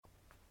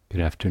Good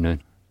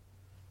afternoon.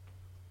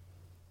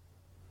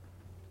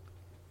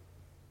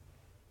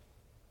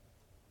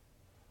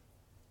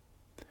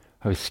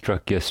 I was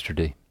struck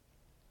yesterday.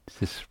 Is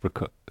this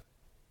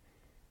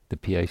the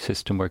PA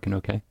system working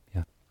okay?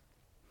 Yeah.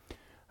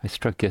 I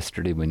struck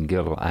yesterday when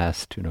Gil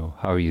asked, how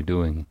are you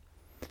doing?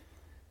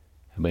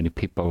 How many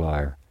people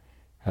are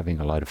having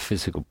a lot of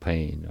physical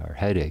pain or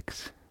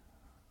headaches?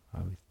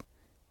 And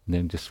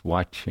then just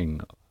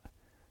watching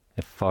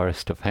a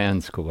forest of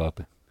hands go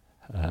up.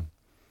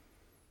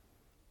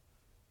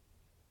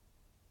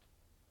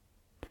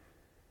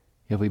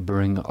 We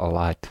bring a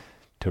lot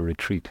to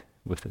retreat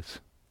with us.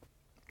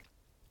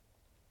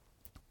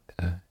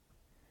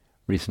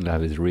 Recently I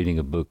was reading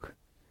a book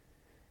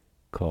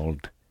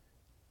called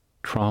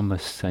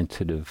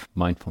Trauma-Sensitive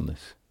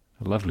Mindfulness.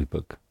 A lovely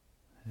book.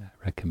 I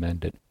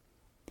recommend it.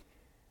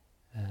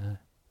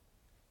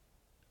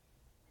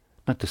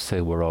 Not to say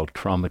we're all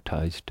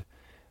traumatized,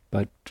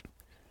 but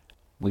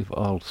we've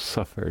all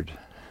suffered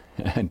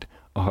and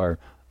are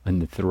in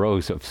the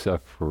throes of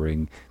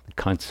suffering the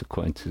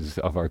consequences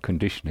of our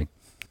conditioning.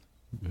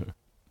 Yeah.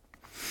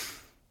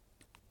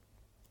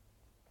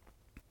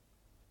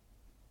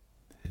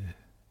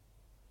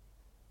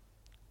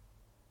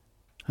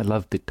 I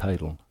love the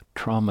title,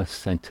 Trauma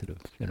Sensitive,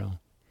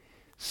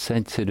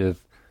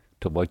 sensitive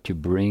to what you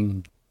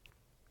bring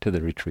to the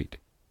retreat,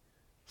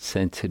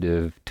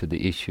 sensitive to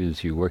the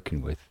issues you're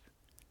working with,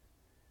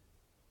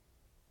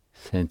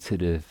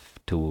 sensitive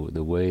to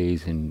the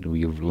ways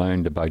you've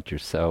learned about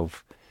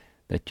yourself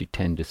that you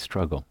tend to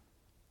struggle.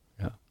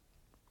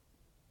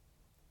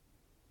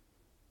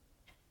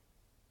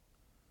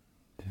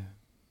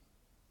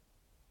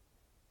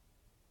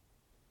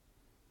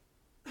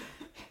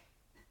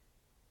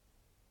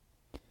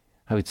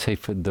 I would say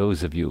for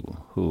those of you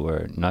who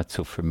are not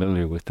so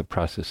familiar with the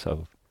process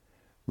of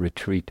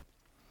retreat,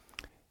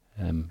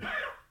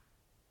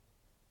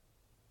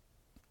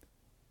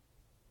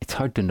 it's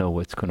hard to know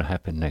what's going to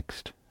happen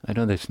next. I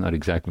know that's not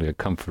exactly a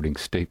comforting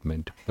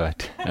statement,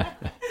 but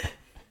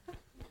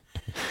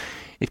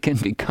it can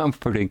be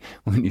comforting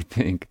when you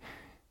think,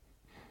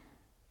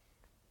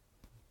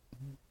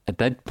 at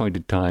that point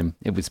in time,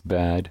 it was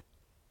bad,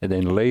 and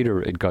then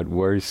later it got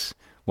worse.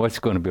 What's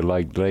going to be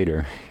like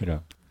later,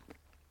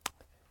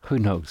 Who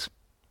knows?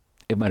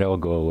 It might all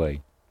go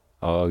away,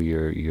 all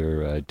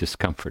your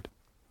discomfort.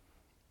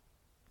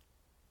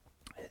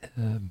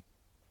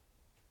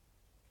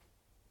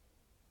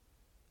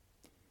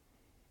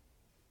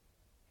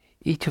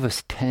 Each of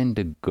us tend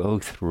to go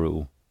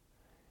through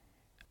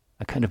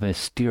a kind of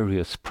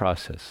mysterious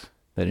process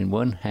that in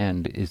one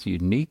hand is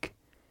unique,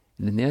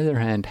 and in the other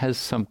hand has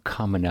some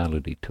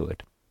commonality to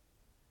it.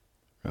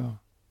 Oh.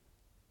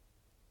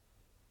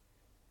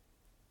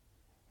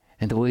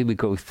 And the way we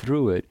go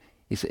through it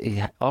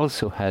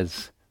also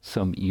has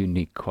some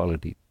unique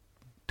quality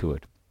to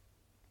it.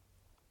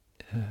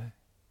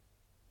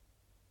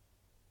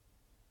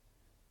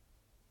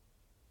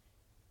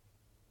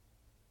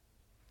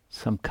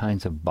 Some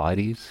kinds of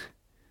bodies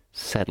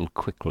settle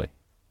quickly,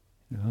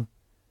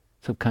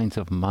 Some kinds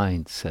of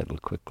minds settle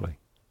quickly.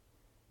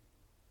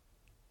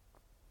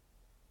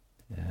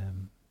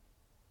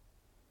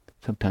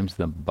 Sometimes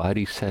the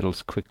body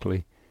settles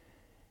quickly,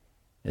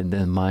 and then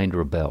the mind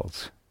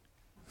rebels.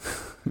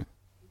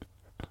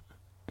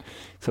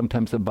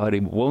 Sometimes the body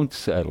won't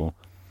settle,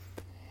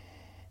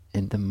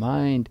 and the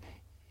mind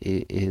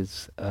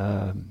is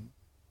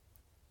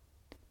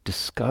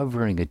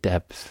discovering a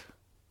depth,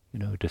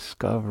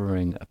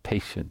 discovering a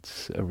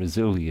patience, a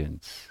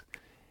resilience,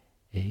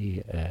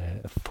 a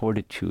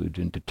fortitude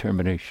and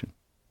determination.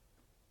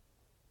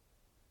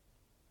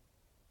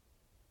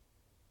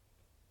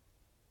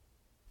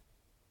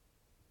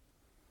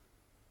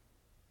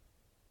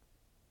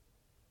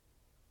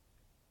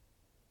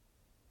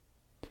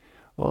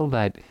 All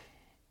that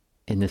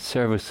in the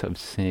service of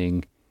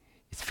saying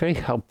it's very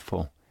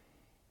helpful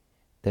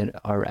that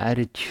our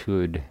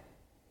attitude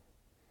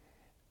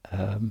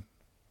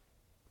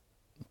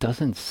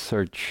doesn't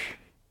search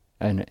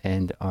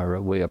and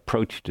our way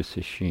approach to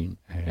sesshin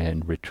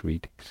and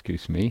retreat,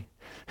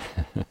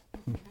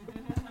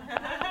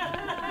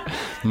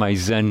 my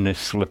Zenness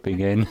slipping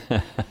in.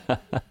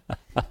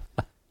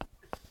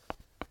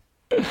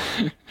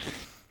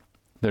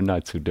 They're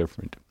not so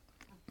different.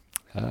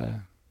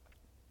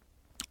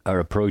 Our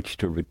approach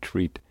to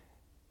retreat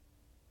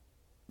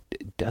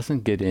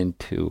doesn't get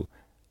into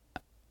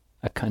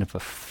a kind of a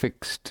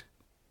fixed,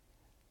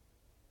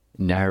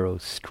 narrow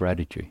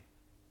strategy.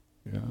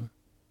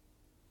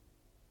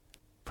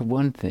 For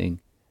one thing,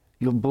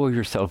 you'll bore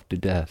yourself to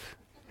death.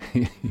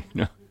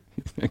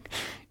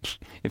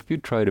 If you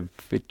try to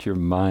fit your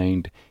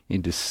mind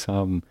into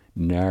some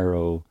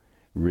narrow,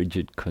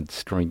 rigid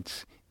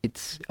constraints,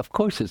 of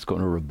course it's going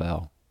to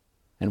rebel.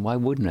 And why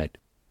wouldn't it?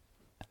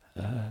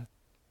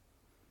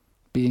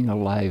 Being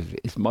alive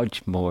is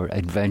much more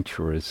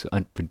adventurous,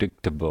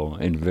 unpredictable,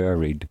 and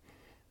varied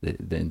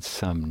than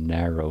some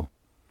narrow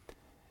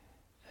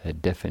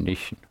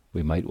definition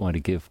we might want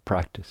to give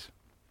practice.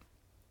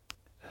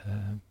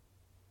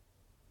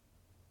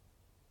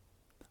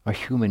 our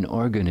human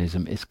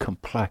organism is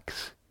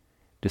complex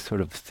to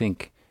sort of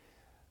think,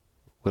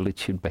 well, it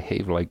should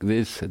behave like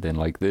this, and then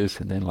like this,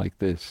 and then like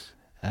this.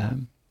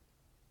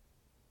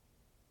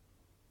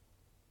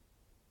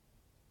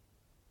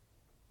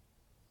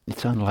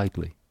 It's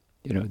unlikely.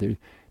 You know,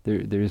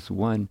 there's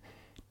one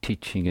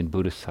teaching in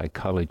Buddhist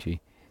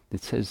psychology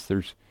that says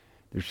there's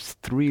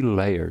 3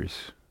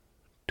 layers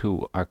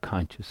to our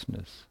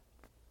consciousness.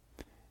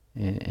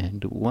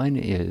 And one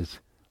is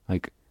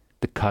like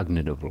the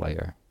cognitive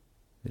layer,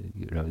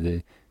 you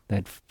know,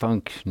 that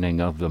functioning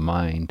of the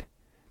mind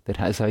that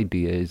has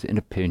ideas and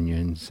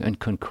opinions and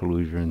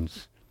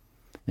conclusions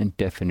and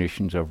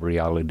definitions of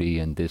reality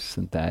and this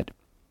and that.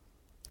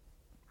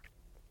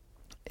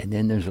 And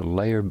then there's a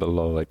layer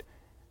below it,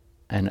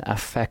 an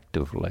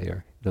affective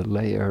layer, the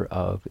layer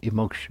of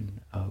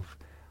emotion, of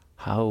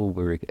how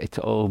it's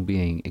all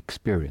being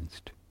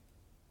experienced.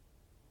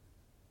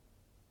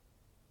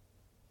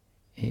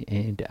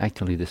 And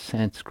actually the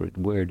Sanskrit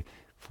word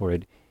for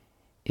it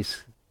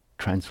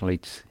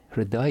translates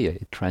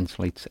hridaya, it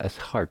translates as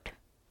heart.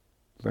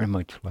 Very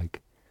much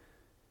like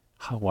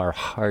how our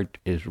heart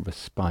is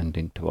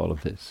responding to all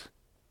of this.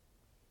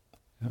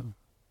 Yeah.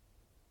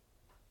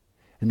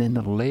 And then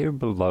the layer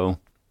below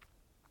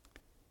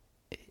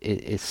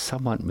is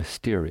somewhat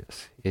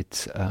mysterious.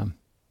 It's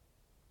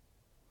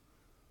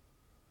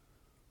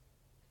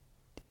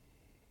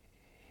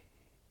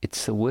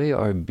the way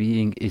our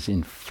being is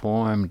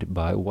informed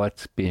by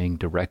what's being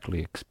directly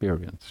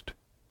experienced.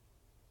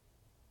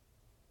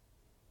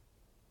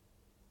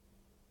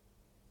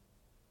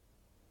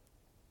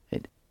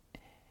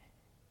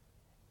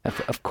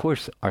 Of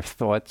course, our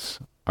thoughts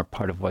are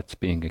part of what's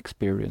being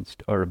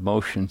experienced. Our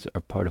emotions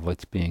are part of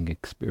what's being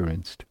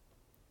experienced.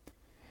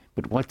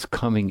 But what's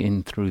coming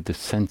in through the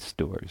sense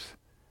doors,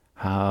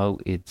 how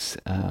it's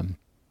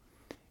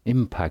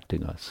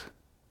impacting us.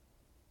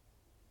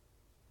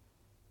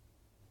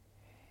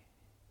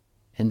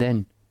 And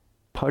then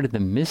part of the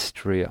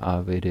mystery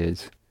of it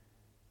is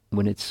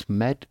when it's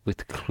met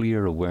with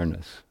clear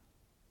awareness.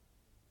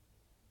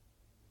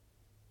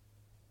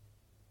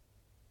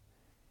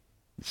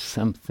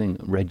 Something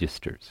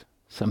registers,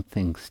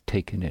 something's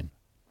taken in.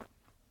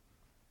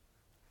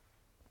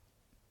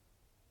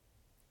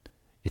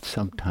 It's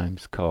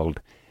sometimes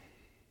called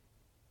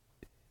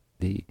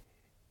the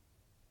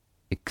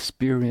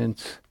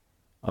experience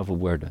of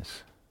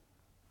awareness,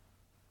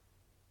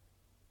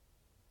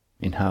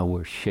 in how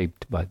we're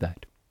shaped by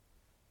that,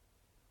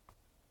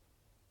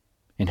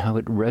 in how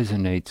it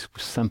resonates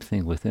with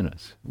something within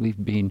us.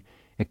 We've been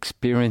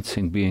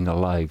experiencing being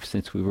alive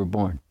since we were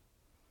born.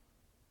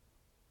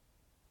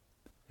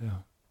 Yeah.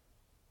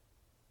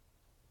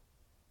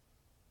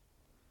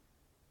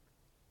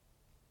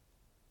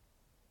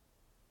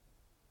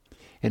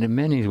 And in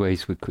many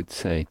ways we could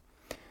say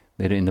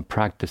that in the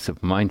practice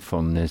of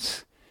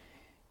mindfulness,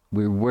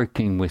 we're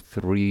working with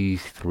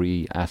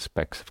three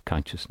aspects of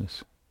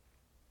consciousness.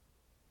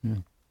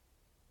 Yeah.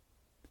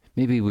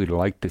 Maybe we'd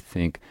like to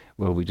think,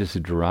 well, we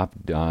just drop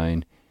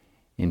down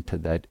into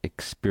that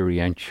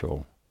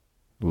experiential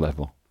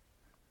level.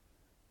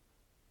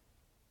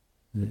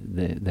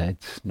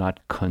 That's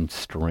not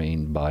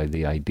constrained by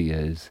the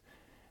ideas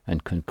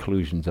and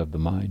conclusions of the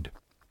mind,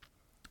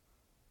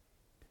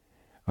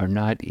 are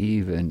not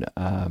even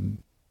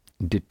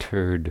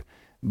deterred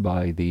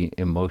by the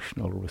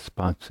emotional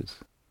responses.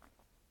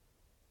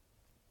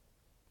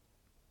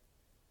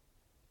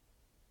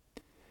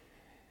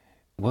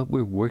 What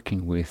we're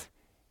working with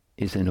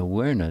is an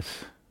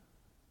awareness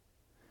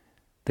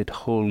that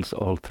holds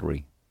all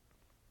three.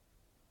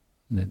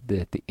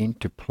 That the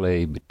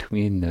interplay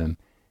between them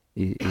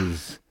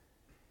is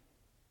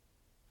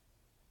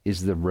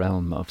the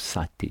realm of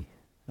sati,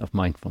 of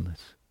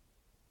mindfulness.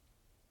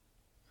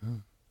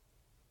 Oh.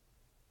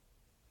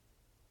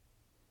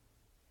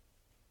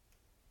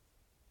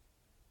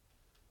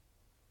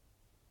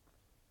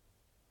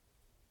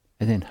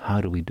 And then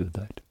how do we do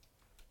that?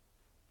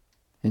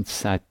 And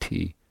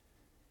sati,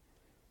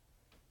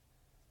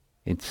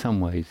 in some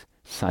ways,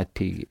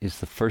 sati is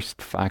the first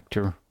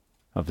factor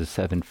of the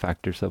 7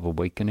 factors of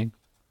awakening.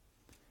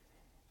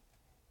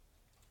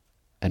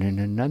 And in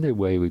another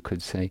way we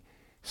could say,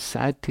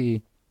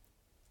 sati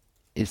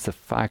is the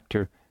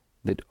factor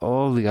that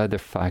all the other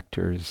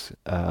factors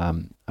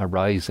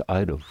arise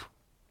out of.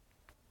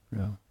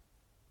 You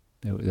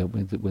know,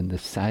 when the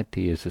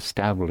sati is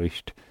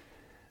established,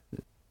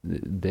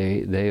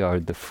 they are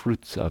the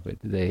fruits of it.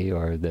 They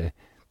are the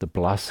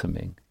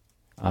blossoming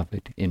of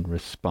it in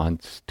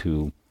response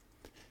to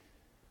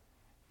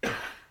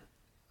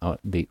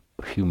the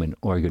human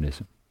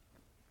organism,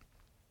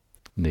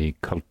 the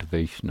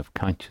cultivation of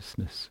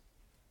consciousness.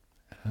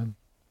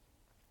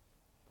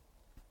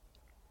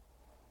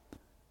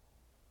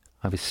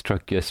 I was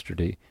struck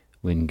yesterday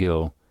when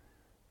Gil,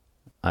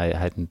 I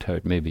hadn't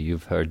heard, maybe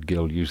you've heard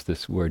Gil use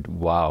this word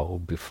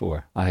wow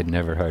before. I had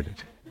never heard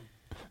it.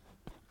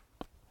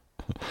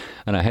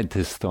 And I had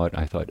this thought,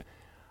 I thought,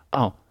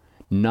 oh,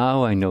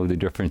 now I know the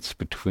difference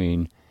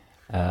between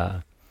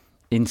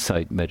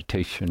insight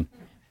meditation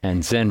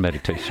and Zen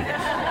meditation.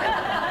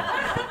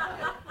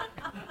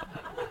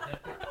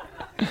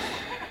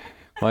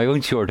 My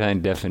own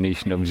shorthand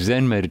definition of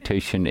Zen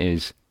meditation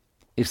is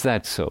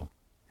that so?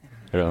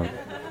 You know?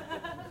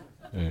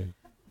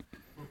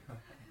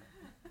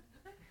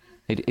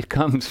 It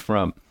comes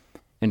from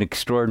an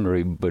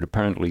extraordinary but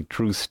apparently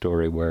true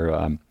story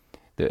where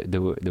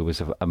there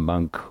was a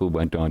monk who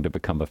went on to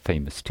become a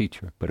famous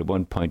teacher. But at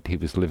one point he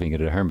was living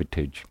at a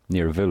hermitage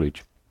near a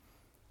village.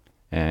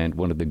 And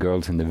one of the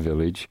girls in the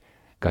village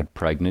got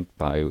pregnant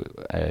by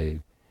a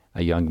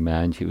young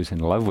man she was in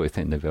love with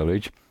in the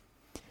village.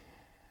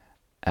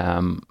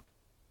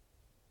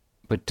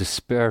 But to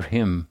spare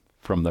him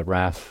from the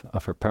wrath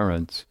of her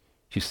parents,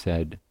 she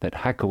said that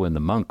Hakuin the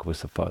monk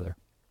was the father.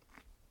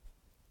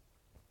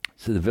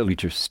 So the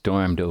villagers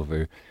stormed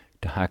over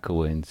to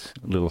Hakuin's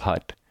little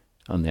hut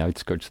on the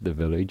outskirts of the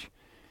village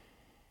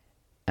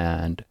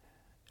and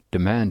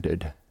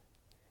demanded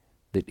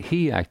that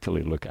he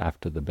actually look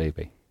after the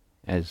baby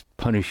as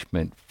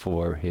punishment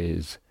for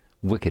his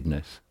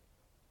wickedness.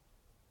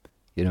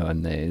 You know,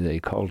 and they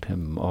called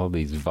him all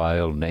these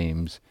vile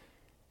names,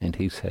 and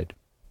he said,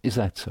 "Is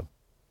that so?"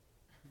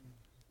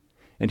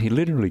 And he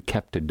literally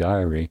kept a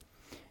diary,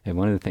 and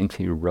one of the things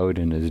he wrote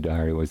in his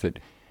diary was that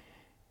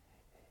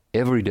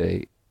every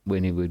day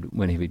when he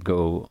would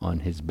go on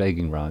his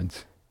begging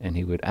rounds and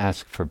he would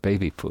ask for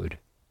baby food,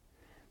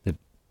 the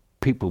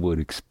people would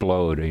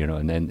explode, you know,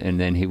 and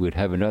then he would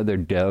have another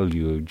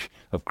deluge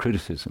of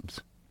criticisms.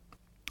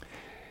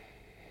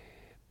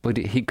 But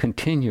he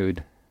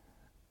continued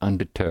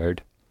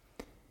undeterred,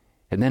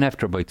 and then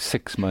after about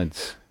 6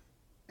 months,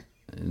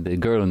 the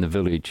girl in the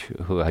village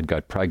who had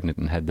got pregnant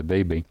and had the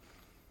baby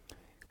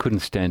couldn't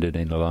stand it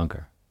any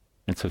longer,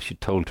 and so she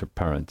told her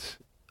parents,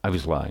 "I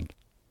was lying.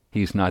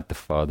 He's not the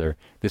father.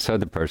 This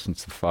other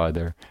person's the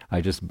father.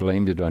 I just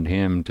blamed it on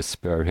him to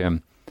spare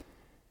him."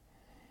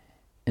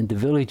 And the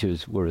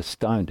villagers were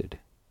astounded,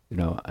 you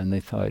know, and they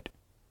thought,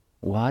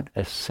 what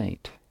a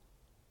saint,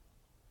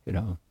 you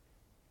know.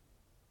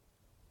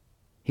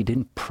 He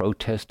didn't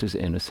protest his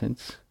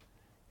innocence,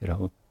 you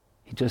know.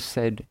 He just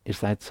said, "Is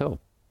that so?"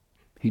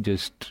 He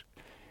just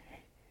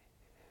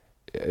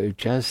an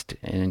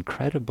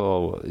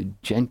incredible,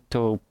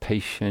 gentle,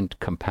 patient,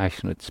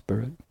 compassionate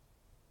spirit.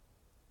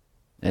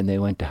 And they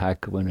went to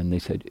Hakuin and they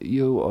said,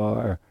 "You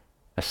are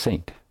a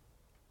saint.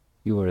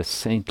 You are a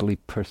saintly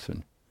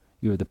person.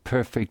 You are the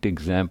perfect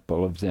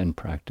example of Zen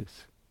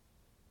practice."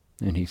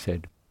 And he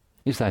said,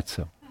 "Is that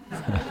so?"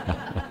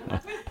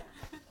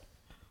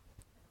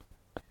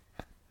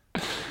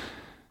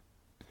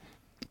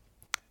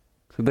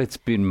 So that's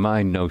been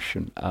my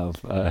notion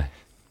of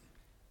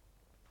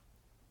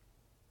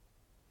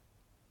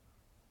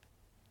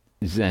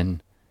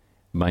Zen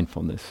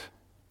mindfulness.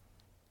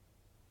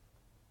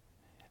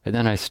 And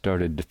then I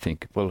started to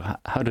think, well,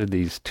 how do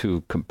these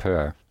two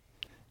compare?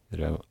 You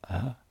know,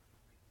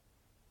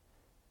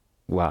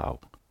 wow.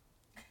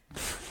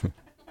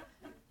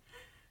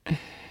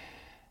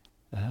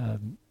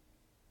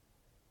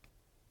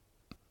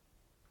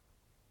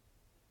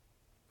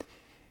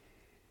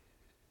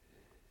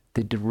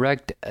 The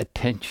direct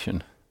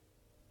attention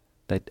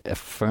that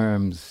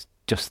affirms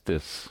just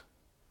this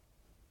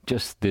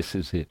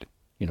is it,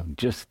 you know,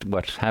 just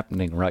what's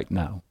happening right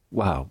now.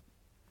 Wow.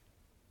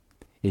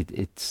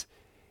 It's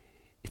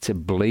a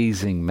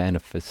blazing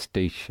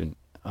manifestation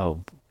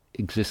of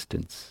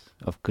existence,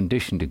 of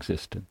conditioned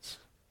existence.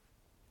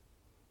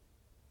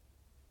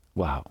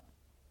 Wow.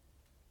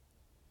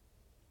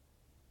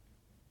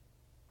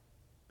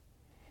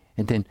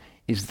 And then,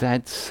 is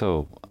that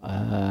so?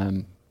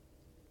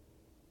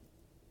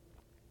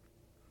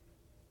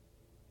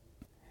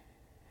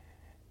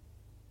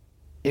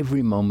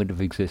 Every moment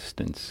of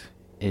existence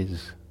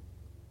is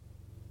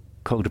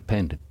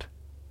codependent.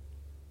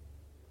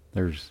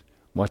 There's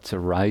what's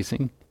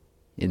arising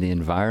in the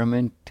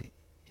environment,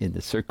 in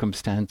the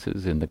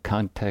circumstances, in the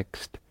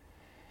context,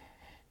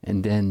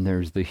 and then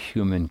there's the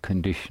human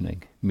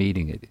conditioning,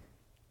 meeting it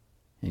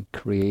and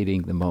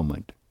creating the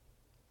moment.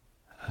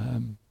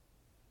 And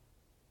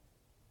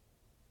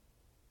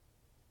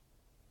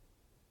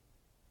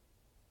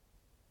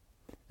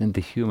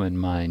the human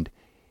mind,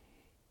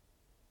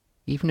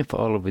 even if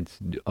all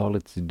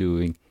it's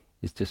doing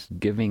is just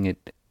giving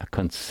it a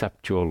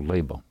conceptual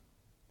label,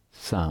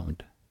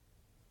 sound,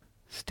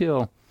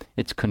 still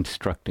it's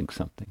constructing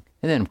something.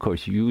 And then of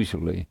course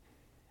usually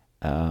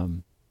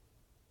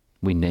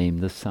we name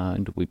the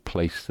sound, we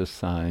place the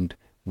sound,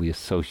 we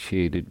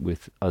associate it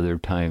with other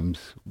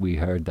times we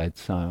heard that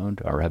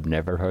sound or have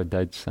never heard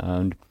that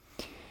sound.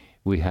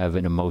 We have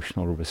an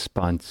emotional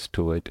response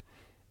to it.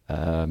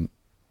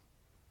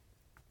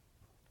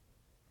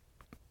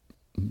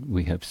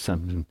 We have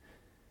some,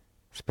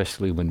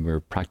 especially when we're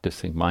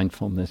practicing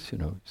mindfulness, you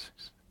know,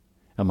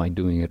 am I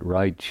doing it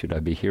right? Should I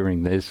be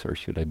hearing this or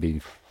should I be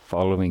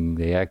following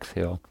the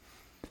exhale?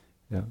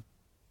 Yeah.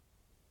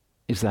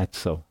 Is that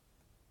so?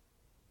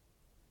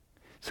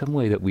 Some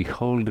way that we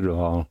hold it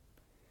all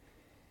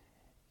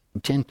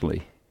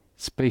gently,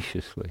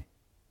 spaciously.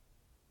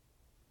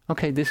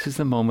 Okay, this is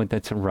the moment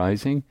that's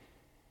arising,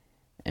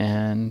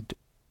 and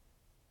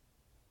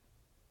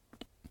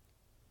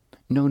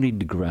no need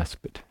to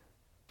grasp it.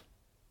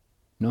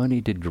 No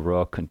need to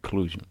draw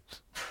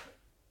conclusions.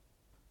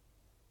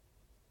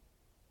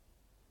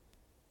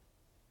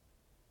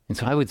 And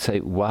so I would say,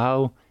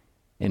 wow,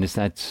 and is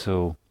that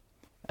so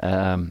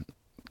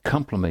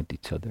complement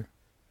each other.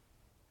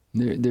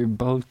 They're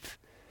both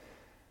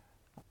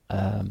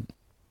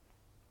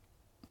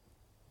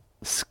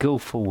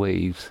skillful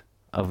ways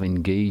of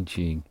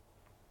engaging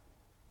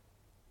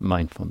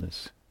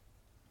mindfulness,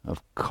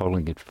 of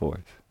calling it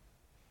forth.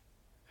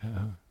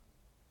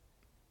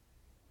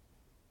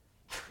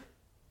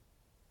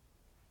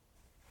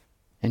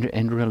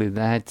 And really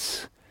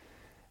that's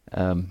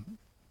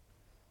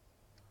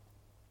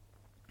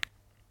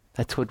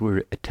what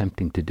we're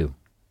attempting to do.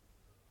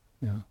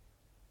 Yeah.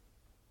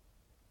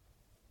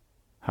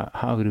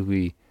 How do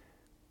we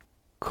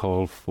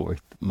call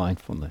forth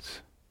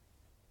mindfulness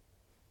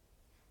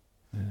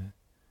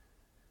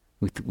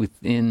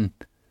within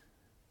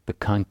the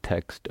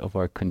context of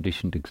our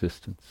conditioned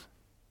existence?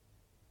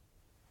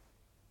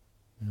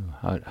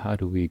 How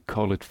do we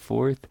call it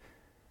forth?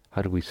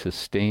 How do we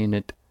sustain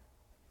it?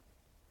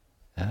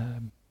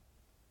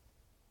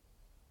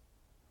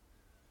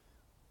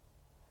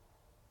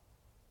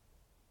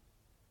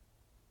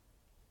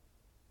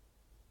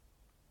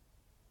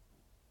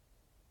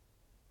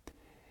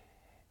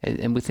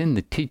 And within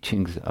the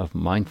teachings of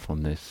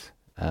mindfulness,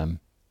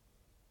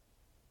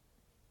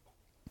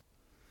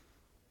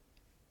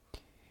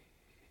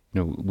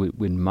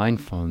 when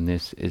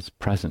mindfulness is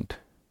present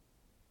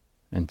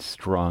and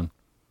strong,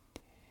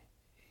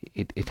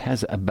 it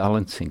has a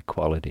balancing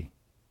quality.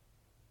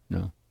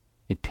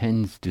 It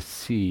tends to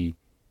see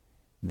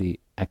the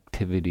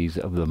activities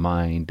of the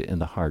mind and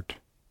the heart.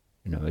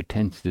 It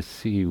tends to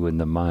see when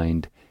the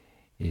mind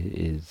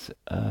is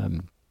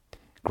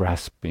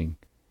grasping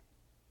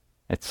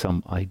at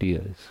some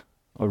ideas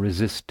or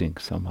resisting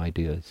some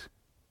ideas.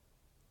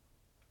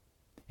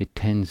 It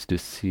tends to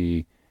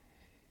see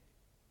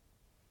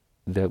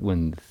that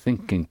when the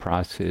thinking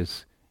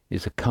process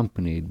is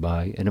accompanied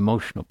by an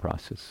emotional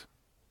process.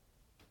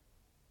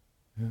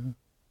 Yeah.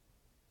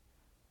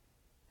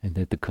 And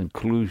that the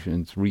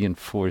conclusions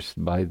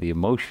reinforced by the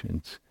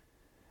emotions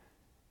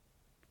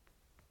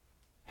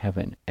have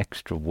an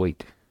extra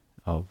weight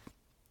of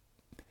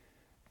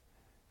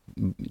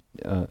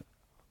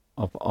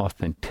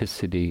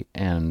authenticity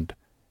and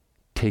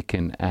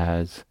taken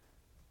as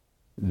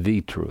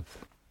the truth.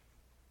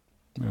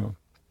 Yeah.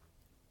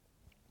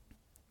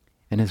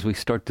 And as we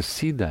start to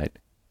see that,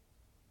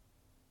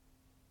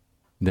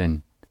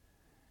 then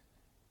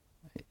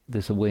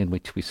there's a way in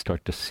which we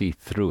start to see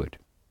through it.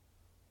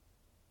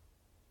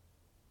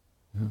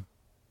 Yeah.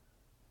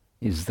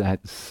 Is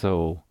that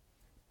so?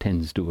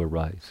 Tends to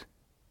arise.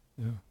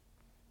 Yeah.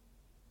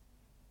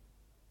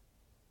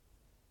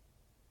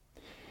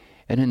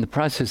 And in the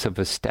process of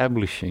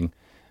establishing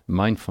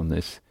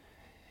mindfulness,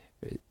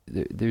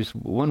 there's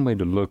one way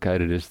to look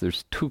at it is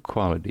there's two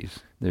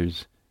qualities.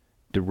 There's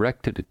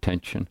directed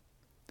attention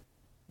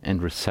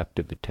and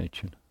receptive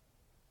attention.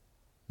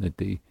 That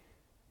the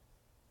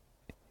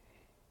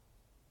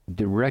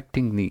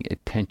directing the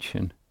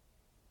attention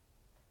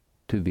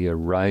to the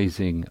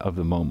arising of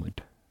the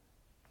moment.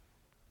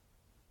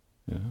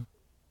 Yeah.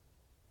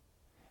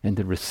 And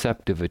the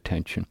receptive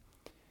attention,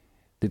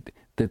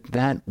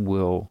 that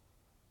will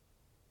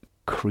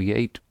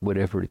create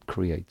whatever it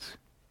creates.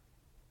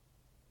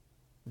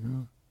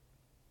 Yeah.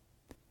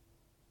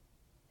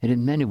 And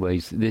in many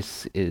ways,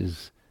 this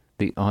is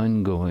the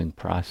ongoing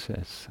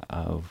process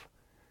of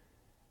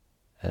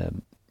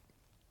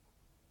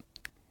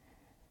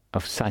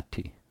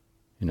sati,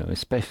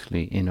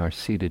 especially in our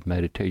seated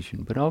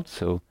meditation, but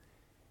also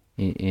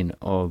in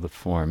all the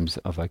forms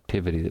of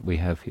activity that we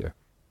have here.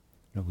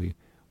 We're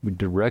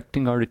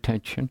directing our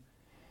attention,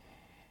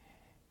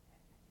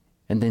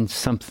 and then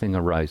something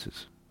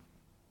arises.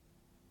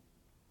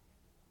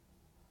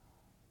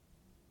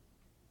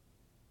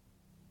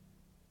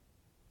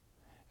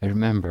 I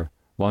remember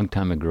a long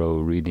time ago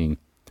reading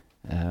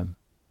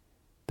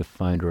the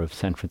founder of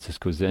San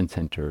Francisco Zen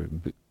Center,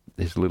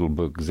 his little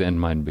book, Zen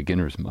Mind,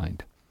 Beginner's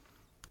Mind.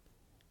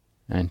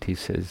 And he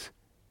says,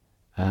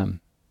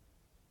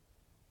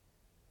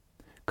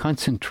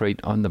 concentrate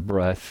on the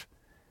breath,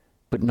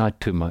 but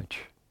not too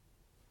much.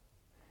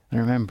 And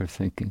I remember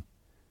thinking,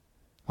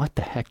 what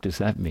the heck does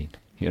that mean?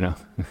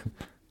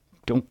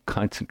 Don't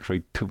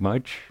concentrate too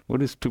much.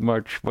 What is too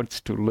much?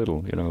 What's too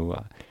little?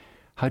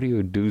 How do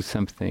you do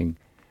something?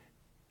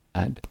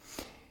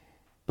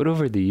 But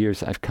over the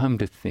years, I've come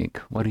to think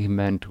what he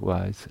meant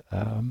was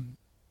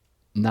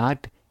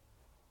not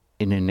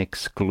in an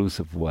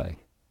exclusive way.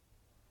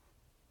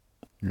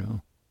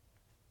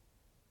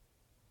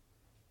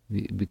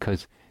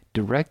 Because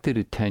directed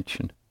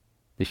attention,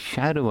 the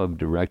shadow of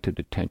directed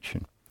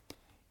attention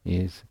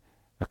is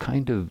a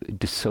kind of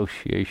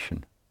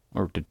dissociation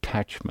or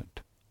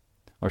detachment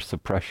or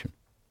suppression.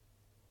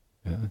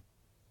 Yeah.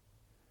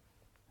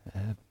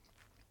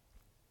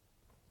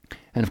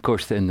 And of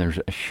course then there's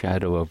a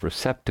shadow of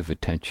receptive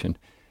attention.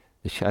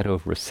 The shadow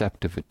of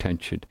receptive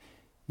attention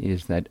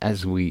is that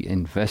as we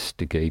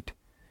investigate,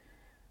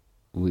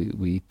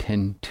 we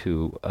tend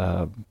to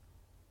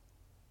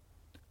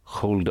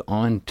hold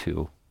on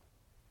to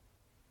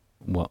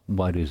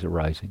what is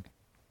arising.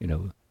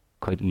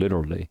 Quite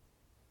literally,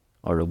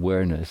 our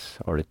awareness,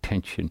 our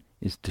attention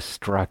is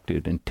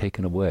distracted and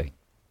taken away.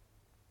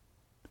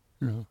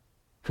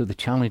 So the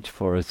challenge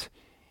for us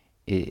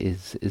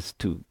is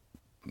to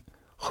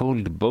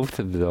hold both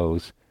of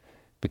those,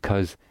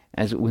 because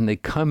when they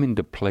come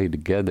into play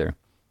together,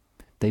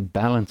 they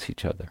balance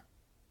each other.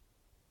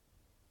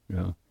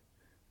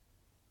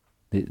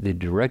 The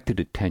directed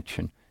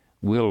attention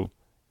will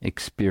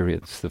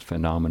experience the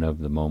phenomena of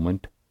the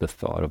moment, the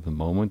thought of the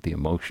moment, the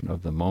emotion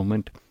of the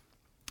moment.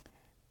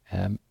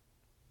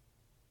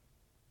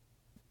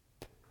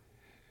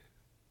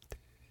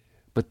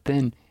 But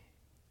then,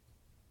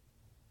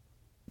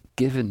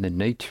 given the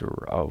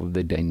nature of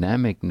the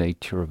dynamic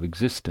nature of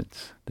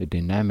existence, the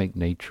dynamic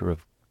nature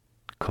of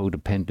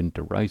codependent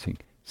arising,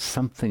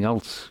 something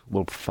else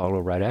will follow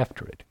right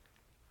after it.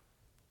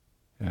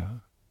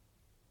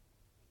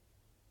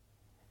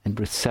 And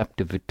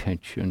receptive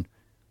attention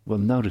will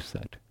notice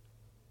that.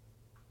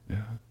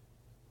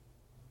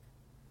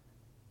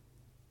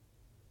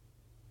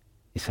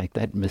 It's like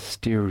that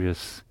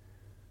mysterious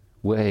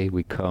way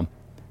we come.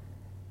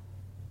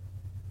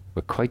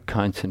 We're quite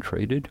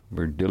concentrated.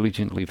 We're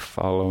diligently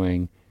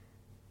following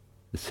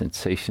the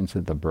sensations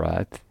of the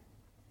breath.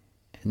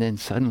 And then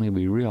suddenly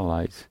we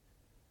realize,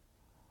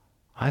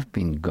 I've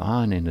been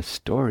gone in a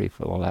story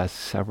for the last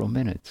several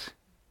minutes.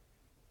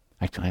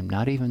 Actually, I'm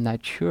not even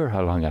that sure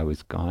how long I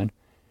was gone.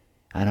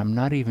 And I'm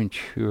not even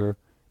sure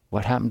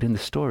what happened in the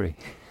story.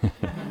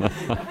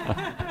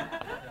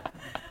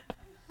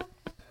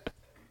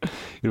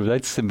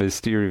 That's the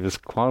mysterious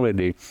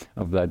quality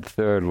of that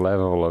third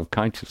level of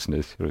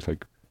consciousness. It's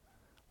like,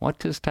 what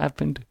just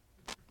happened?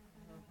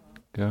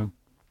 And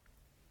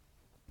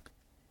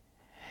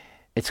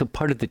so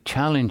part of the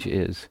challenge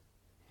is,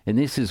 and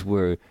this is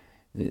where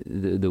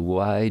the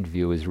wide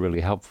view is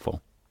really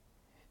helpful,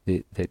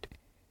 that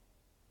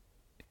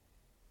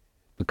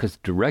because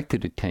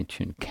directed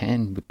attention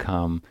can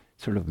become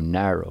sort of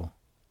narrow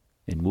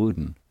and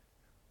wooden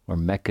or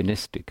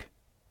mechanistic.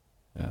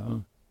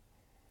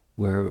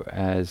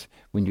 Whereas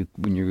when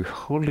you're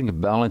holding a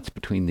balance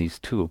between these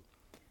two,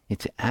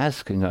 it's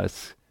asking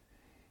us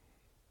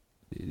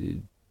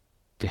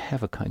to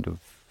have a kind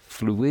of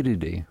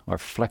fluidity or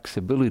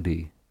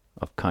flexibility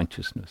of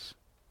consciousness.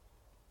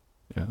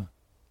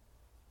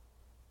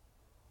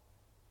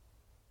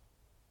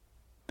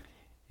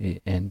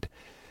 And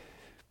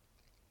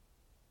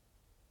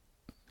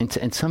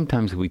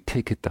sometimes we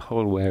take it the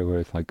whole way where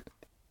it's like,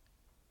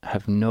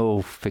 have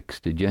no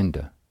fixed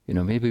agenda.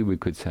 Maybe we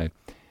could say,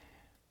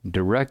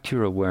 direct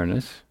your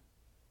awareness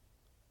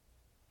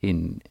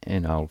and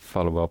I'll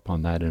follow up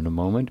on that in a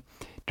moment,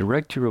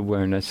 direct your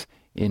awareness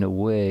in a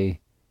way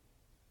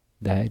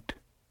that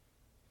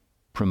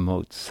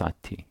promotes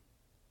sati.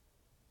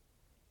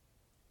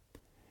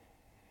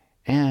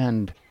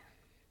 And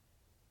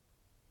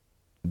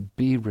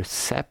be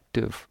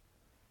receptive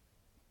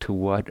to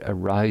what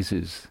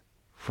arises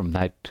from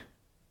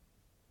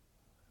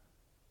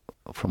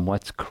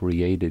what's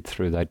created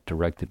through that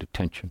directed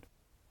attention.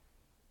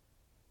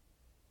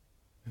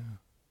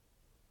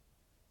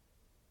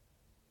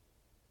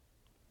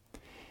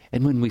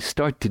 And when we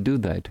start to do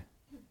that,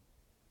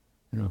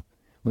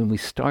 when we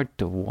start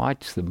to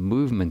watch the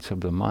movements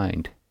of the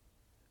mind,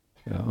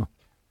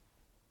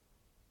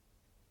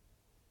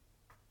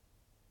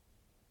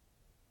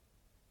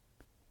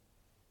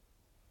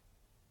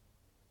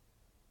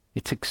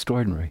 it's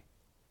extraordinary.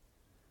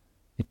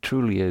 It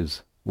truly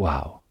is,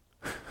 wow.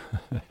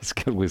 As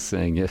Gil was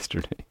saying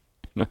yesterday,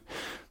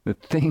 the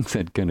things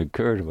that can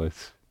occur to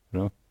us,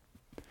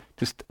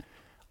 just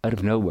out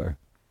of nowhere.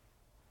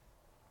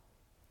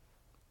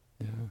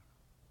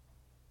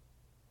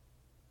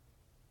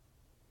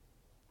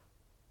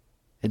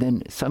 And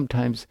then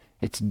sometimes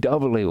it's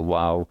doubly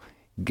wow,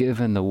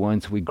 given the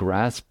ones we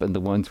grasp and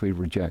the ones we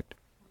reject.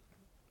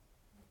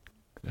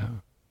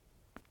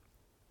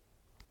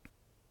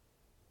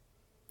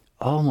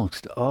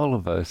 Almost all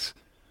of us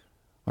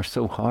are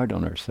so hard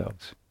on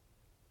ourselves.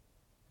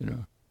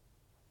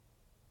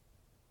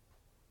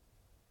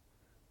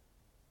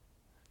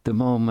 The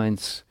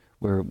moments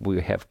where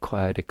we have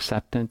quiet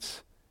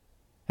acceptance,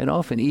 and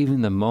often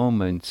even the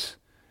moments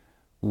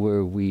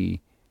where we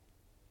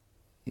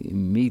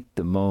meet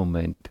the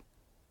moment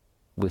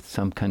with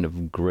some kind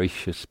of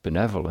gracious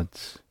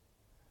benevolence,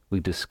 we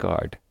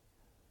discard.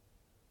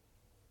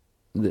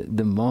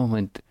 The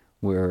moment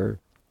where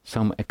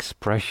some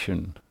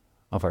expression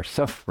of our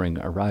suffering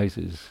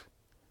arises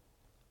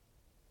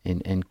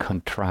and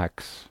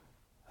contracts.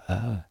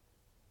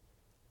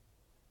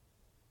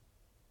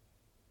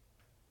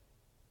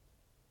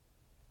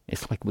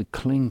 It's like we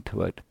cling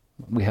to it.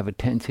 We have a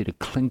tendency to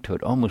cling to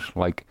it, almost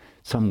like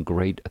some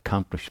great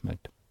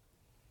accomplishment.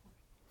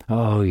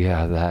 Oh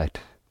yeah, that,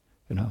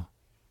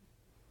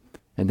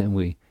 And then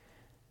we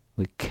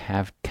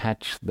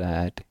catch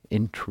that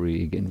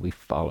intrigue and we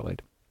follow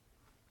it.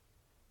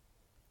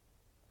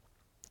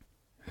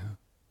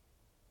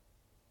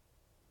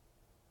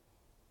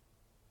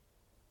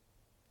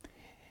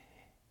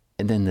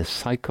 And then the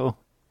cycle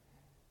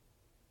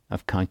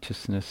of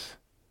consciousness,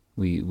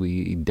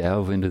 we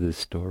delve into the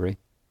story.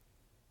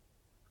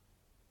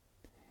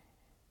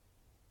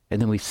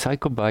 And then we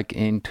cycle back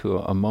into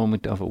a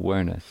moment of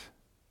awareness.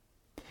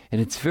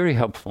 And it's very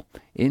helpful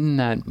in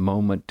that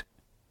moment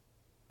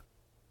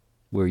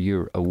where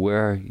you're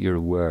aware,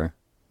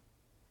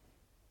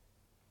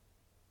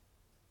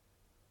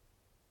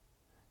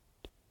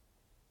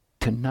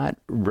 to not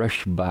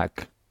rush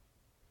back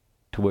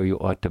to where you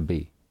ought to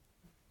be.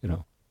 You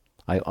know,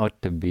 I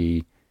ought to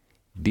be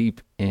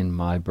deep in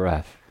my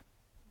breath,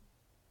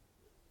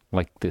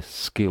 like this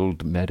skilled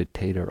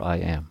meditator I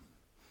am,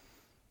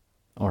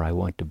 or I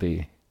want to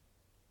be.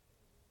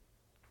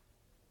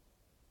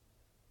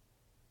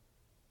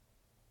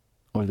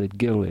 Or that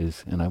Gil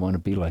is, and I want to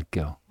be like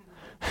Gil.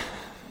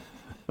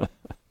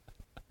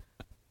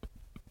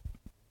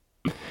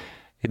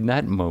 In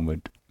that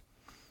moment,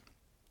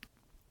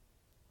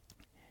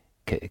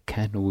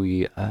 can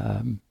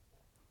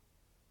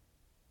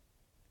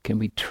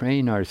we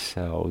train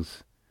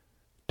ourselves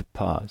to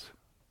pause?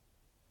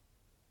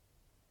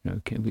 You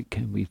know,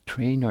 can we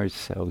train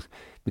ourselves,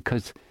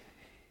 because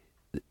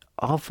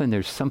often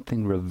there's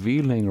something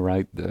revealing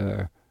right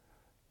there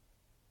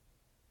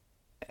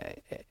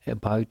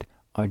about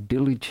our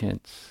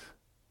diligence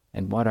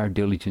and what our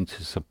diligence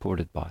is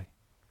supported by.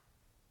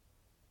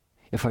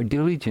 If our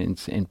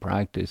diligence in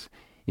practice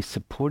is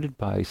supported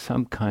by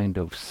some kind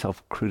of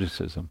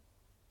self-criticism,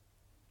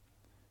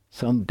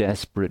 some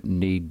desperate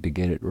need to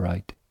get it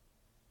right,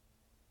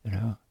 you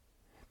know,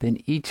 then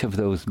each of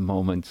those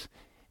moments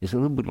is a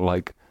little bit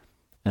like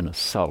an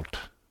assault,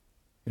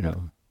 you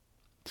know.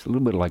 It's a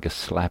little bit like a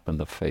slap in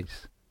the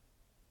face,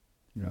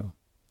 you know.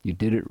 You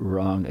did it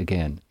wrong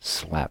again,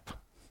 slap.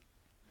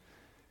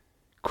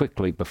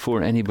 Quickly,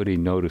 before anybody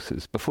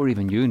notices, before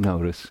even you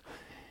notice,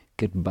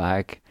 get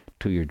back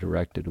to your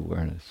directed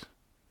awareness,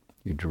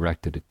 your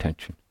directed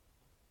attention.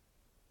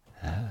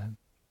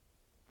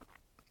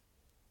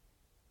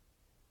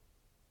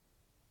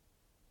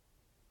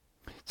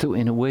 So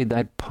in a way,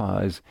 that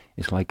pause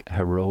is like a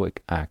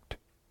heroic act.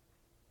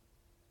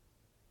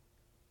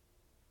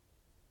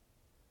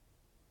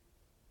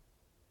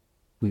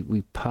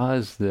 We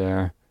pause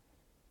there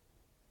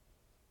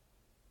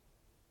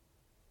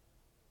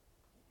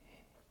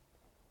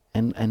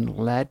and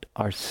let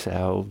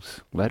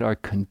ourselves, let our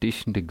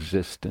conditioned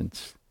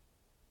existence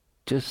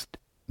just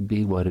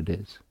be what it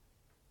is.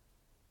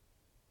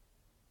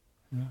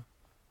 Yeah.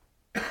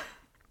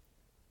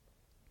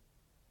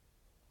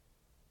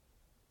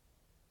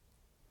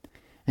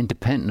 And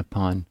dependent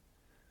upon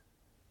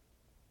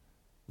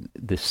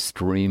the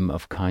stream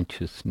of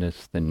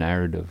consciousness, the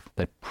narrative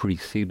that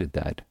preceded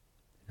that,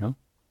 you know?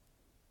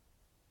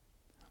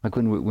 Like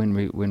when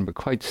we're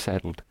quite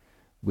settled,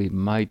 we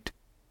might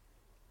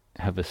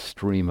have a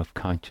stream of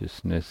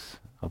consciousness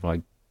of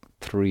like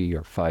 3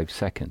 or 5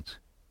 seconds.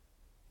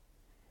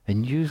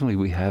 And usually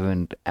we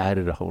haven't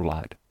added a whole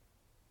lot.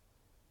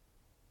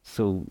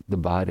 So the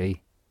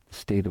body, the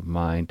state of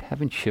mind,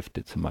 haven't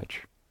shifted so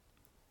much.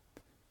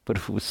 But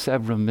if it was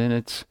several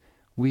minutes,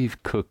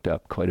 we've cooked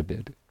up quite a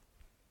bit.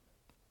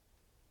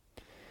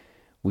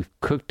 We've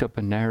cooked up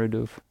a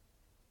narrative.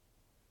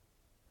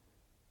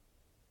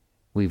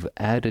 We've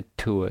added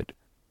to it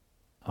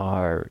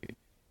our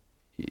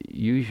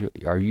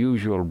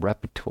usual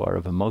repertoire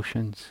of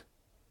emotions.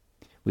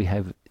 We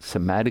have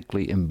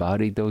somatically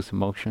embodied those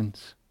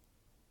emotions.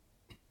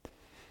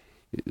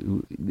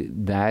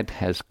 That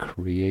has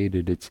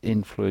created its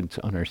influence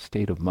on our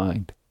state of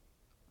mind.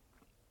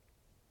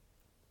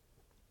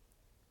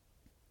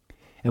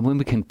 And when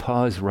we can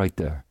pause right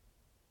there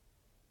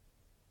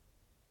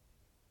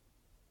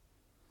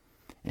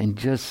and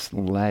just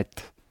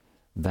let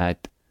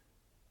that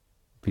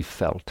be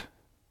felt,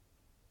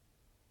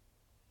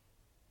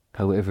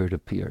 however it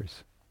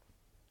appears,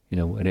 you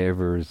know,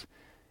 whatever is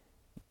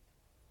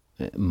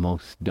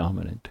most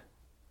dominant.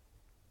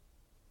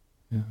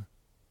 Yeah.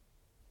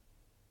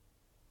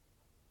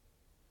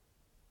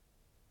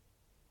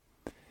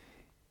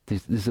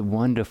 There's a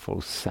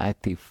wonderful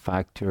sati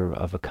factor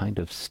of a kind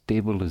of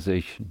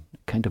stabilization, a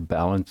kind of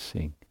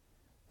balancing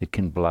that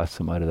can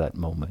blossom out of that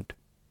moment.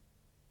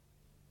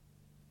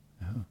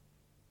 Yeah.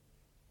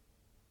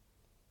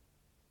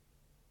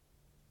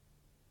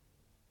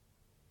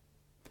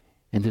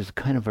 And there's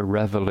kind of a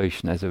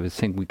revelation, as I was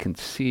saying, we can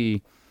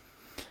see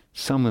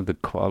some of the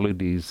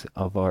qualities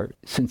of our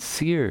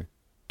sincere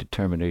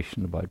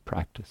determination about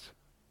practice.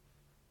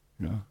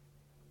 You know?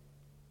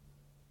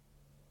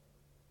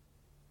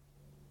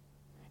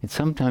 And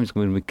sometimes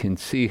when we can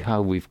see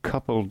how we've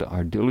coupled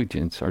our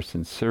diligence, our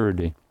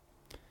sincerity,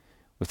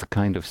 with a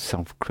kind of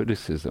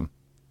self-criticism,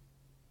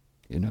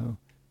 you know,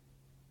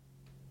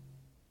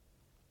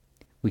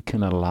 we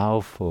can allow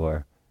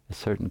for a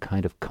certain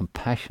kind of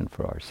compassion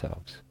for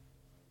ourselves.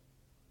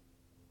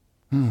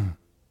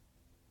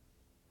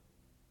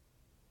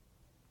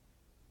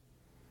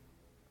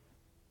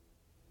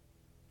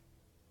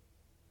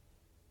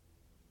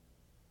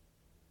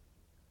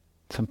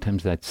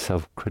 Sometimes that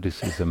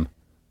self-criticism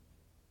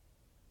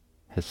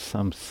has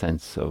some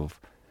sense of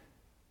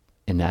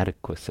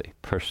inadequacy,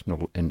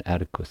 personal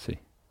inadequacy.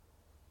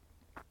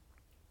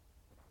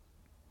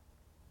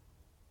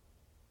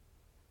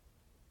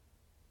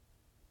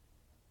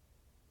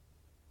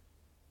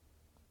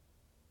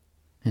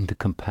 And the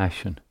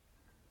compassion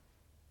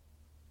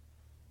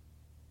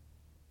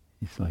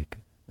is like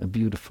a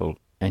beautiful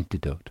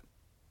antidote.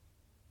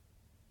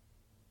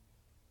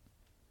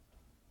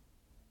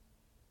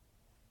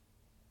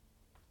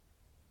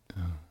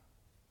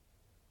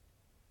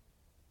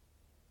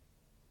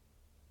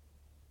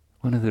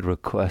 One of the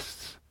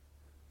requests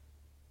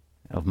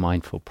of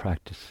mindful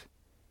practice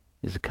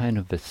is a kind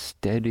of a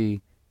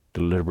steady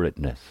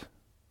deliberateness.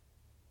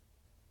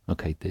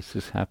 Okay, this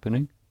is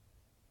happening.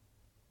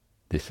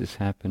 This is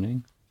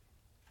happening.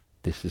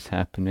 This is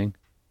happening.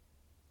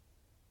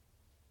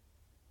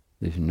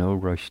 There's no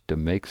rush to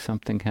make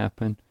something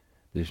happen.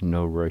 There's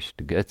no rush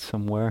to get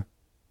somewhere.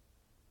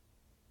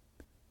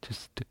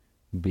 Just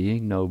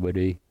being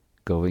nobody,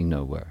 going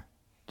nowhere.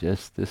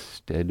 Just this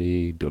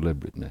steady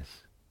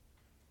deliberateness.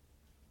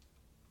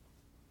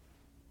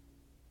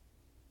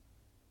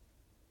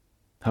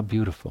 How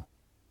beautiful.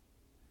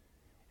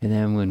 And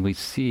then when we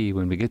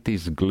get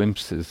these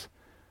glimpses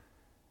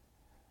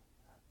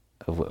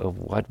of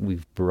what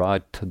we've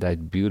brought to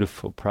that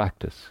beautiful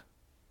practice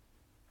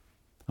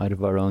out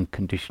of our own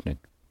conditioning,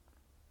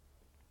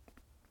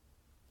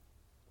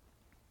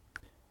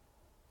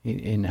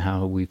 in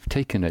how we've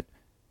taken it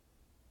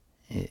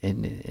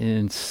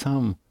in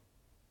some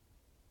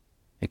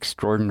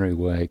extraordinary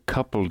way,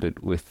 coupled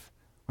it with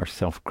our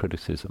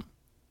self-criticism.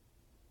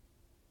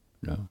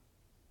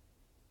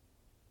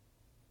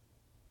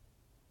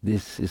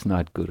 This is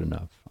not good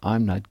enough.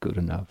 I'm not good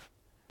enough.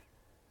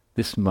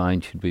 This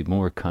mind should be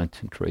more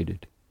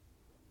concentrated.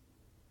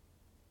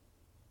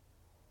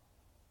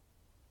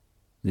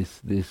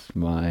 This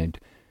mind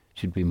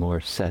should be more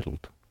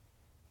settled.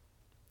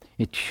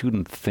 It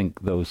shouldn't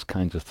think those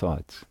kinds of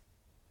thoughts.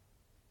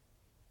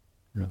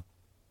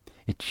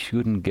 It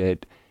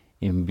shouldn't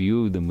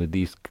imbue them with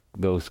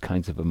those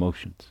kinds of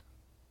emotions.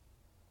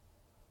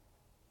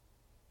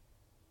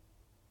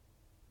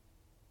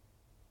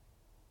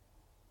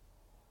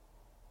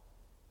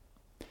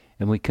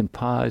 And we can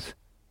pause,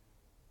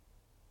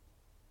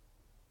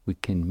 we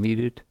can meet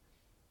it,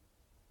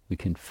 we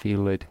can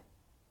feel it.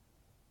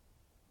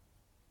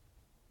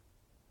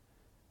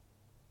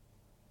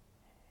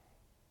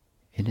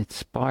 And it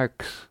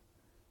sparks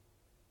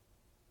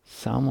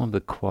some of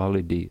the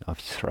quality of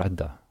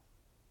Shraddha,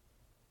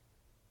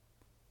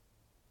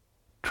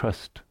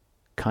 trust,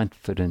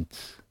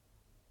 confidence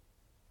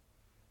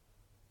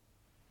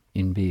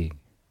in being.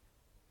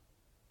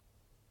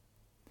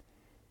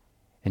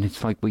 And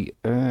it's like we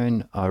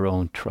earn our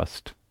own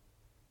trust,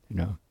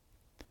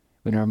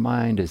 When our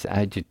mind is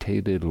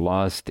agitated,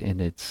 lost in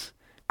its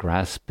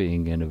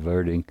grasping and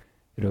averting,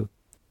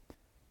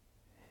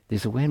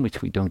 there's a way in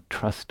which we don't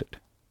trust it.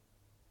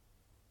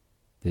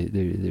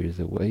 There's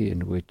a way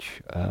in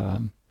which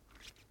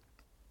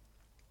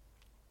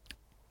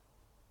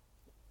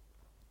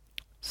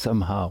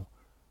somehow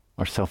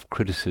our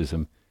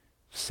self-criticism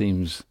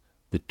seems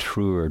the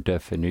truer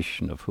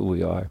definition of who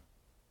we are.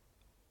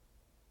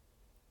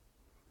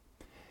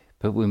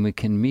 But when we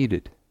can meet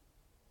it,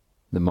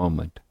 the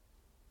moment,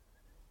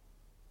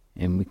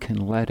 and we can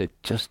let it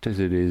just as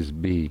it is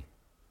be,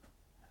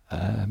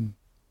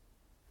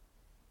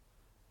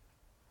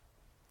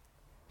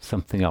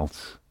 something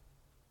else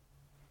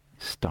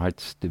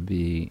starts to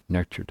be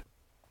nurtured.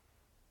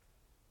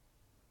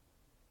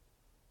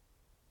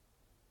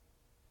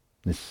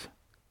 This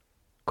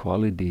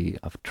quality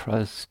of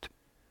trust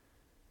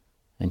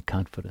and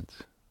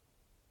confidence.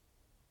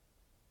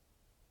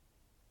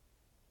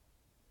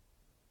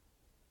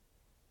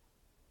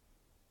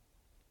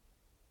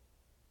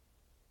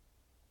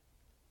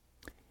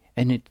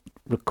 And it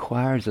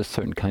requires a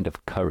certain kind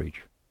of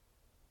courage.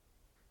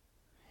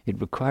 It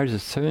requires a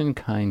certain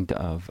kind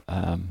of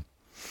a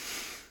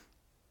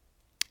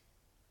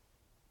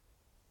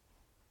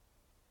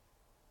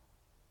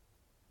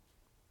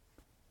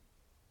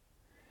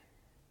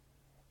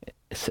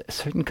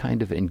certain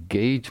kind of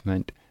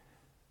engagement.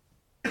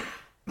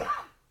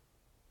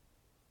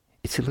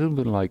 It's a little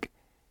bit like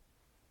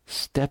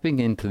stepping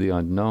into the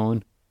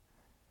unknown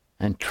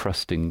and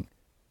trusting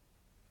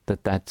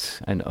that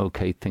that's an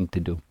okay thing to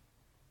do.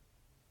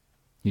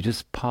 You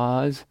just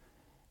pause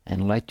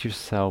and let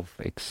yourself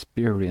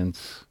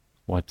experience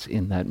what's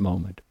in that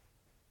moment.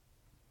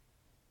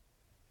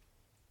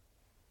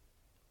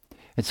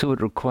 And so it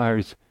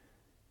requires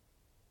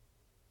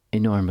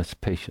enormous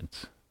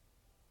patience,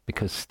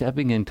 because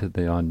stepping into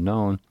the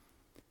unknown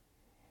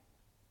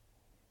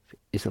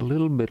is a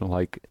little bit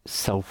like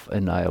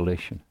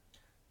self-annihilation.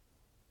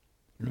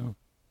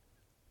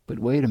 But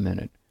wait a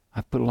minute,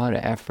 I put a lot of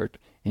effort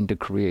into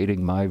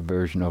creating my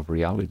version of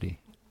reality,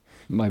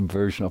 my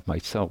version of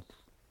myself.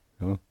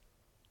 A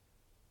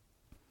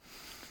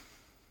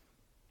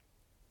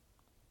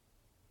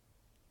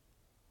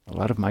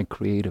lot of my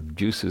creative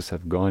juices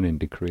have gone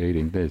into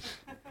creating this,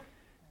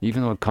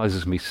 even though it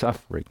causes me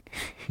suffering,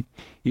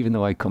 even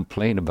though I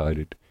complain about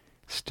it,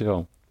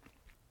 still.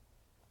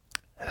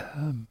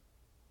 In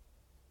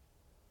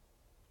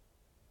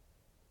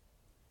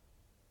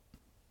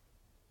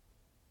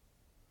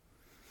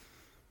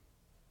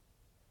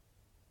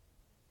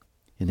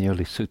the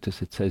early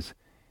suttas it says,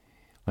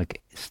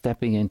 like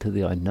stepping into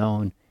the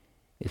unknown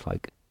is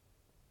like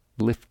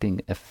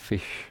lifting a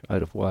fish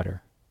out of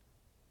water.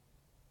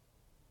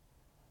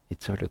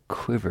 It sort of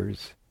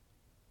quivers.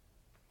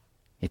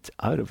 It's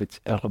out of its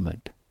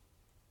element.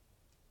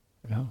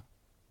 You know?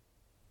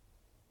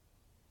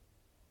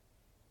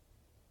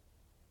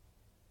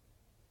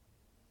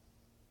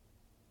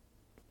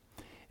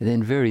 And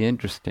then very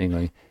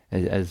interestingly,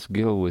 as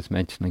Gil was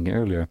mentioning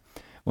earlier,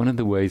 one of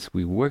the ways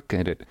we work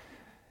at it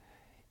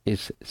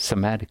is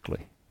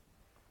somatically.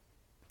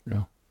 You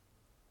know?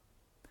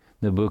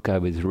 The book I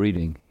was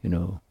reading,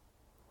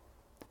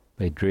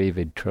 by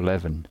David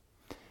Treleaven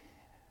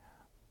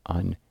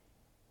on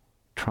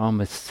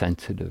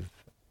trauma-sensitive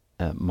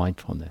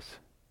mindfulness.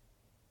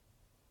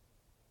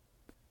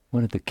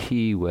 One of the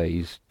key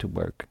ways to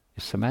work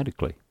is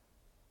somatically.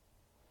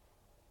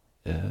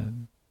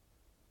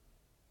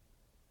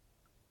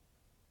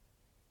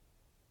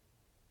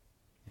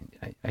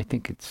 I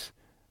think it's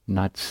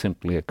not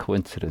simply a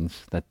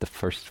coincidence that the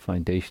first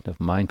foundation of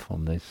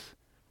mindfulness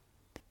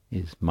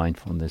is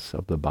mindfulness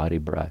of the body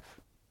breath.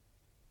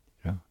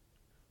 You know?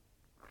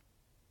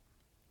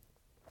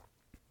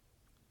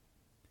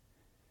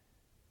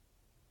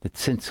 That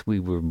since we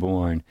were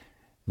born,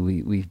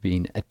 we've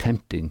been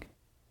attempting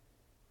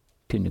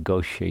to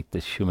negotiate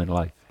this human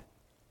life.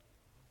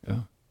 You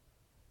know?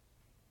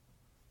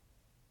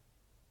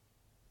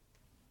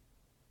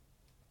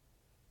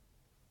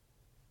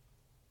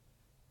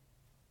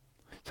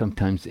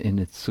 Sometimes in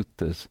its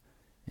suttas,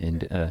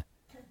 and a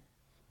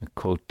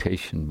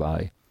quotation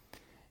by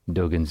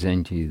Dogen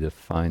Zenji, the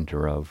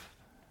founder of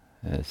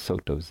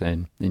Soto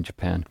Zen in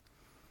Japan,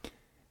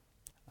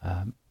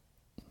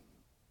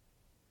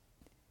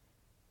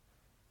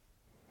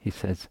 he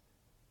says,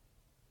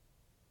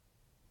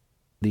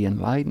 the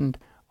enlightened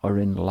are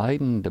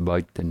enlightened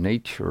about the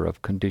nature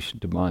of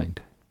conditioned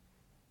mind.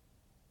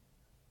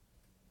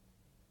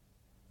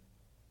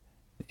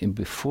 And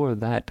before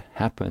that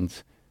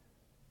happens,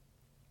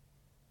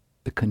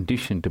 the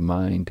conditioned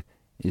mind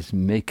is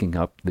making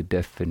up the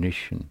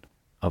definition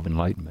of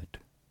enlightenment.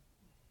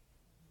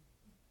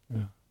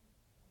 Yeah.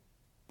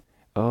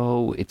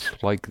 Oh,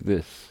 it's like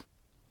this.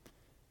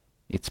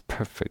 It's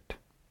perfect,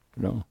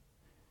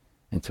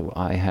 And so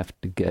I have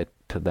to get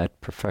to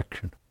that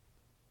perfection.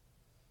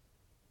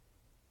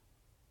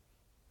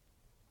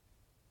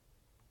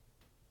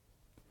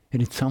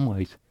 And in some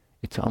ways,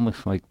 it's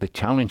almost like the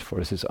challenge for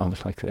us is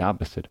almost like the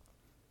opposite.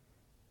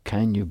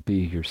 Can you be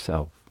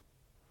yourself?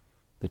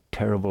 The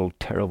terrible,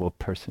 terrible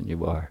person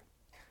you are.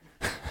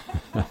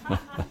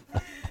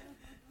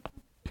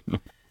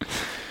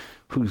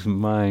 Whose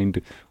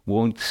mind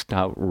won't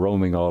stop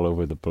roaming all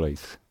over the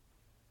place.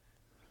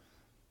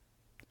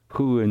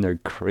 Who in their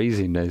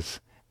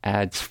craziness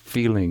adds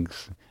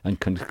feelings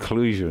and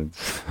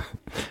conclusions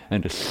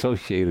and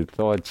associated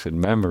thoughts and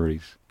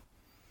memories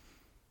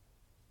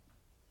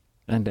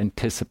and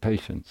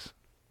anticipations.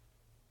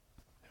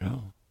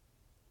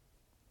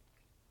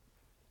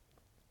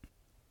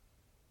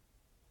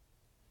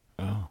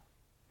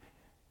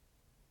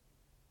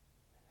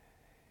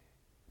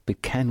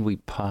 But can we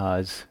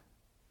pause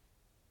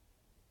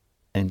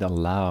and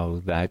allow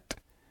that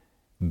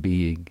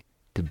being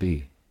to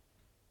be?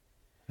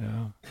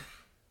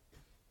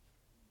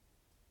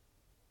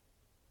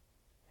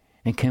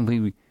 And can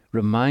we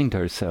remind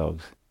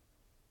ourselves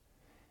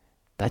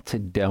that's a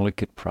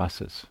delicate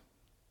process?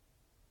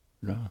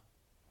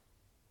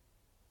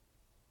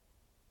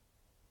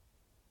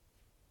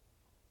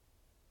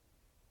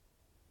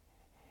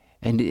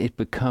 And it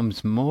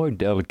becomes more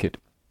delicate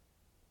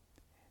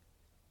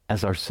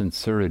as our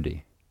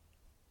sincerity,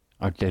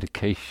 our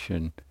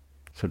dedication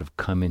sort of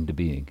come into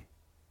being,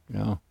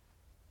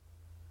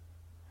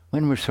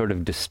 When we're sort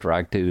of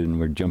distracted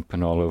and we're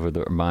jumping all over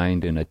our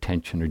mind and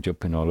attention are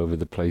jumping all over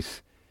the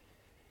place,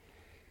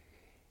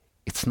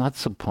 it's not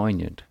so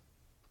poignant.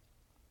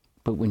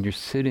 But when you're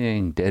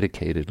sitting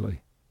dedicatedly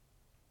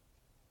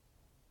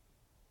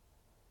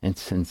and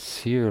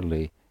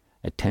sincerely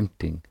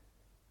attempting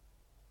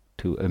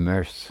to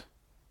immerse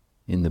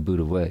in the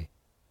Buddha way,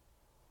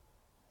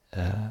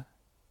 and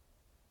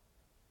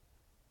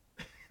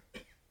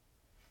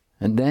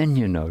then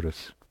you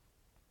notice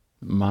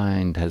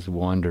mind has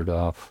wandered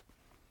off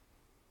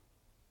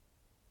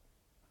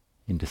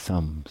into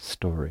some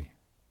story.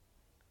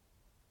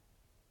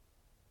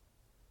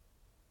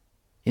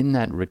 In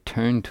that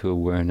return to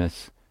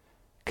awareness,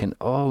 can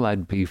all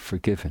that be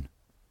forgiven?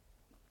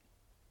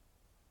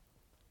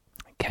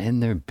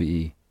 Can there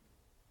be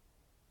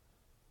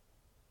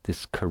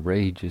this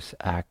courageous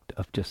act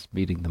of just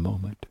meeting the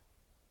moment?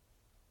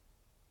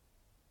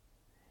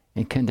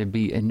 And can there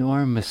be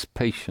enormous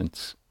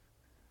patience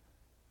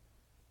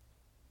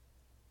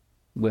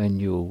when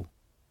you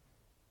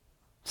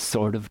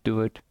sort of do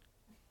it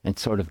and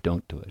sort of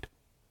don't do it?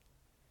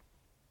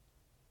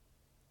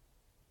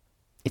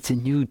 It's a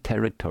new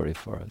territory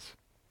for us.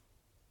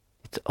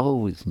 It's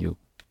always new.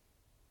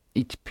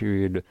 Each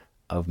period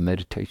of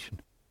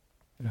meditation.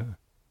 We're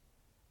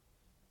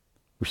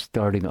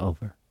starting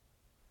over.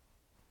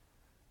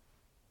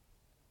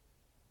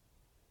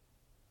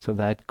 So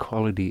that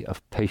quality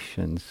of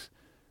patience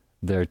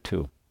there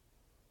too.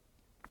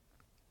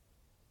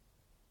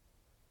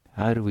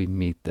 How do we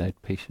meet that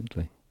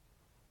patiently?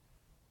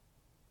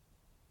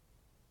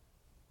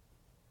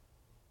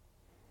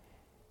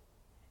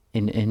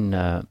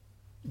 In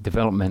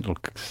developmental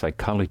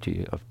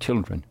psychology of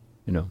children,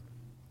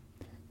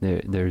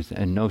 there's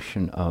a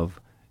notion of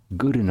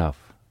good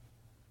enough.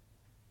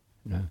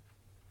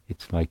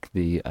 It's like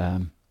the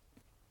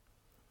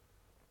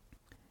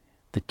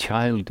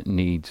child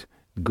needs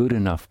good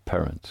enough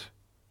parents.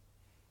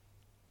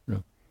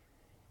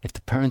 If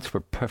the parents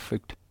were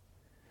perfect,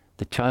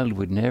 the child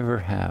would never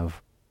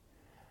have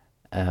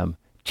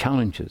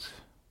challenges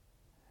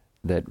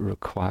that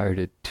required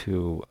it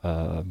to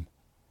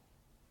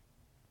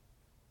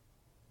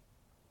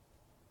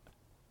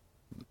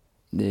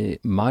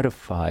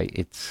modify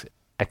its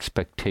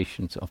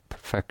expectations of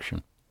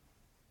perfection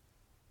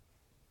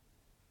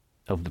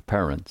of the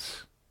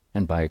parents,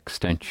 and by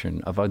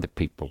extension of other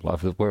people,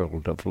 of the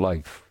world, of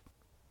life,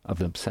 of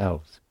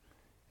themselves.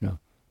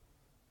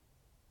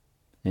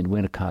 And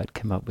Winnicott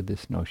came up with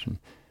this notion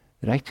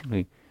that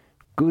actually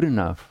good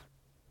enough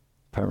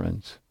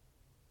parents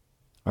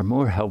are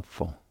more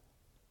helpful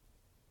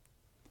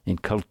in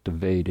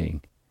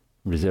cultivating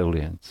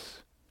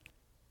resilience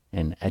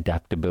and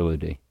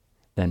adaptability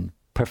than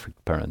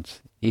perfect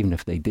parents, even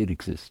if they did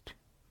exist.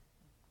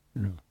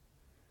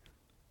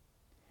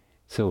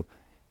 So,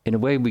 in a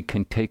way, we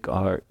can take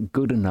our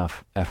good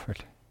enough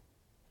effort,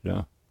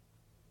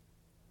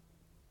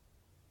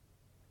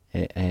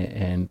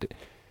 and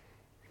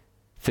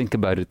think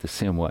about it the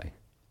same way,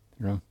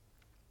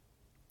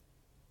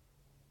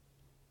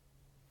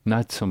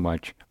 Not so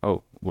much,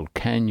 oh, well,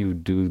 can you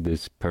do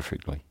this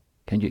perfectly?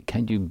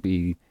 Can you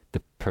be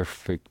the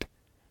perfect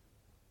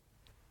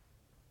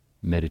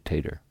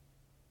meditator?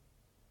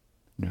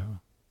 No.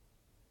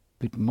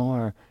 But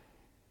more,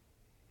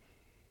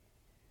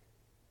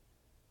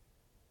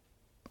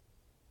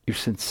 your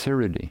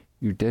sincerity,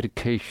 your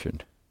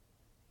dedication,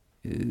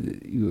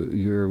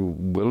 your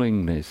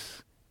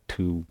willingness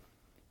to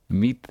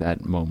meet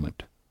that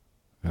moment.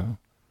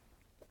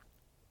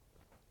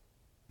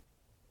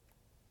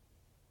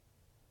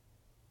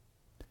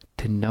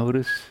 To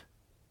notice,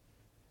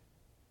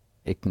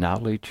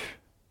 acknowledge,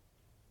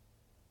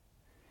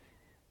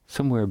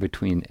 somewhere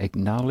between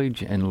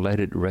acknowledge and let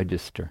it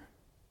register.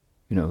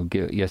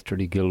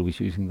 Yesterday Gil was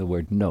using the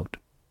word note.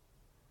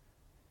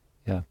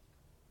 Yeah.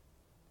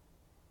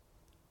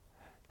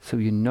 So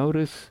you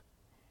notice,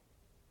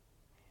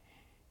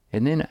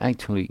 and then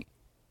actually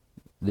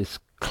this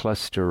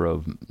cluster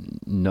of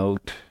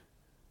note,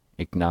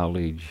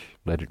 acknowledge,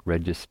 let it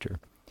register,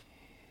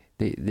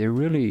 they're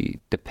really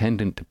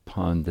dependent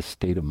upon the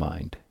state of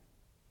mind.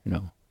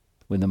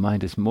 When the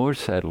mind is more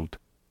settled,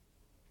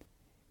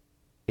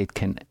 it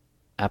can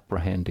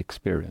apprehend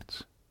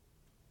experience.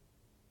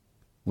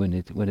 When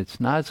it's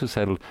not so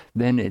settled,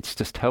 then it's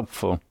just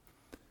helpful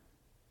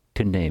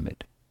to name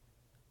it,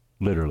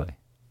 literally.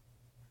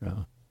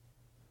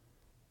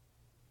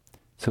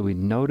 So we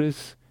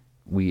notice,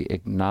 we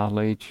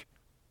acknowledge,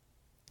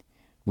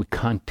 we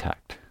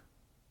contact,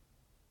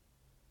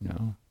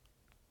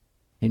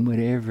 in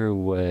whatever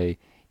way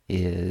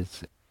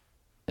is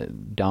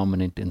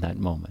dominant in that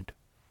moment.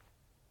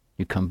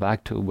 You come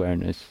back to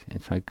awareness,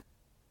 it's like,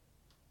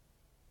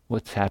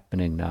 what's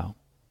happening now?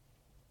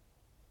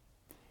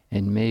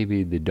 And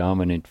maybe the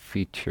dominant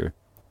feature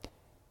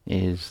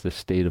is the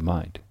state of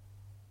mind.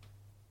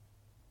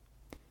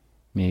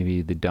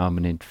 Maybe the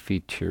dominant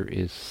feature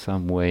is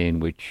some way in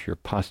which your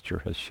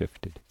posture has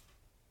shifted.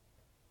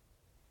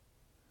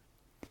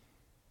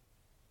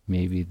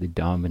 Maybe the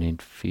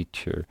dominant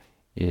feature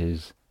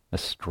is a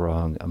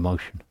strong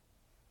emotion.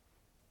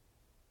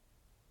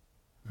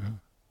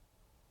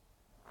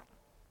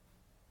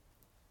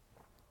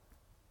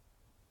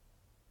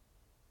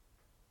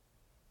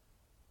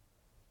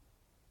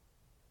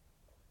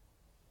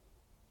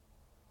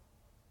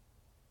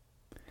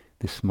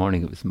 This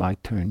morning it was my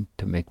turn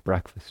to make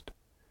breakfast.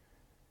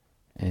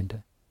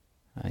 And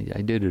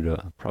I did it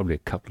probably a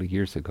couple of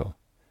years ago.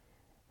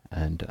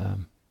 And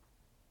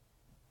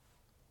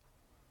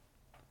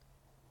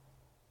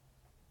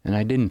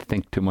I didn't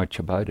think too much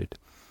about it.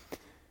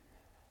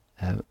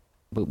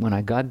 But when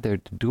I got there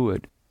to do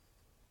it,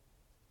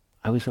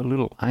 I was a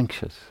little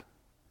anxious,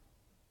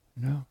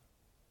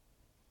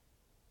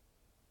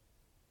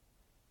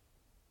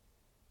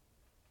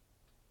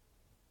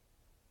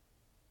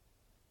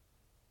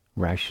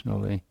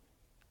 Rationally,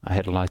 I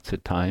had lots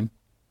of time.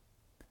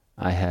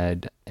 I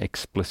had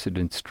explicit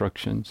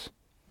instructions.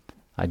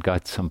 I'd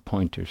got some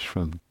pointers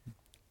from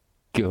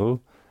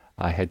Gil.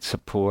 I had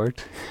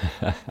support.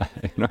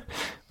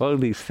 All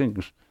these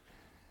things.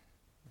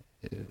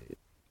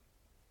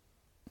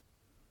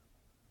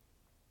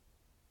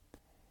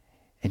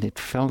 And it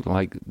felt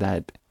like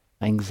that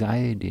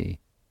anxiety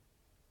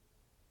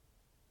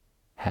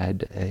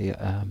had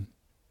a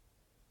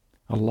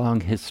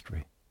long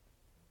history.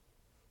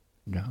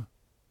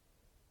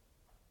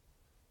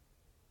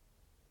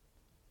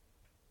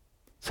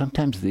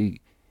 Sometimes and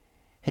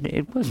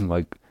it wasn't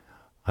like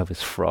I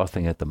was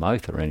frothing at the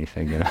mouth or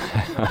anything, you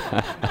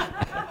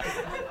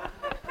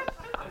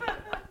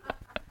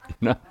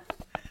know,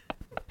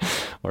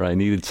 or I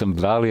needed some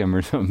Valium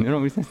or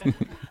something,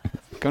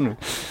 kind of.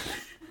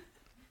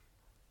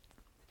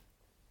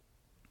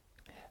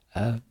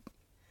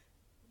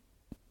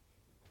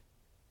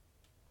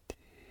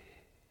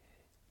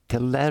 To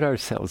let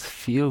ourselves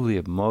feel the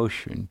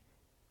emotion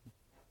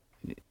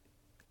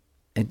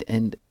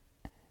and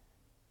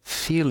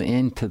feel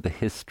into the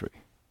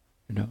history,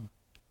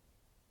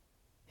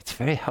 It's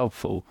very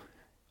helpful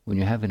when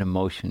you have an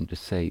emotion to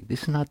say,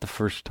 this is not the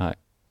first time,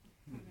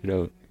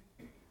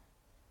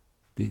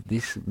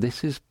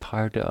 This is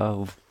part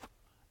of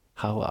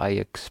how I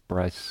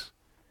express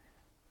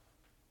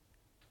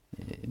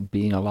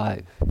being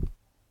alive.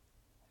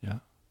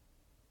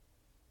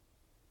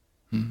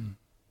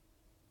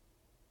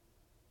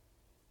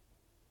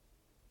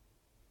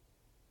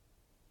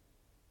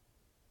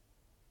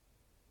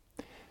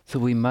 So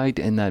we might,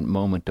 in that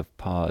moment of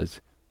pause,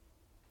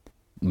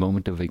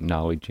 moment of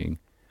acknowledging,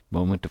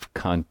 moment of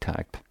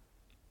contact,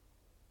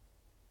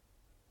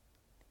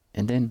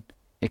 and then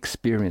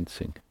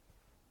experiencing.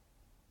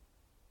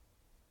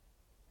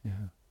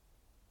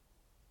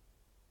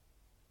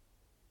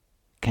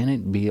 Can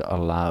it be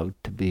allowed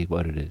to be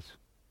what it is?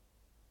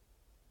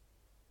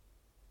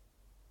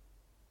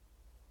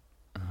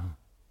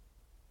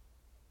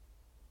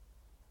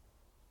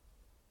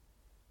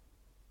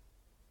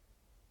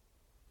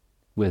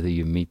 Whether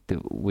you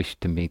wish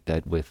to meet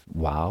that with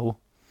wow,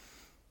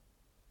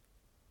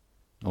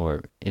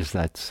 or is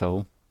that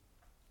so,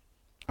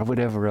 or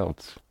whatever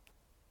else.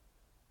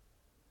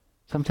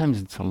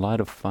 Sometimes it's a lot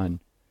of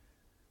fun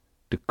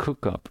to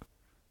cook up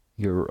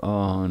your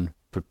own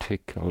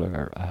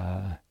particular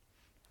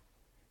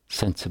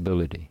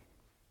sensibility,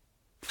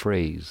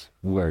 phrase,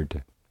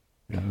 word,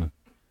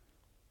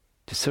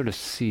 to sort of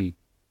see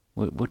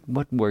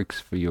what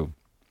works for you.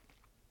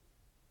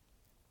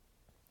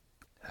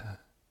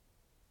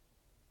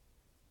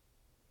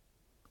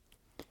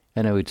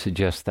 And I would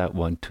suggest that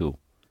one too.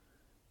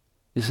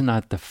 This is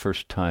not the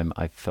first time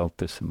I felt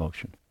this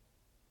emotion.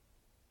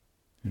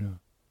 And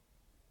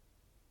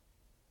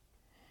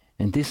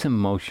this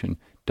emotion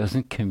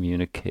doesn't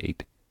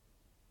communicate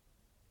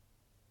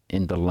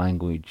in the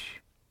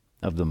language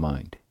of the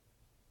mind.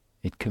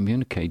 It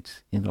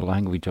communicates in the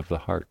language of the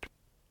heart.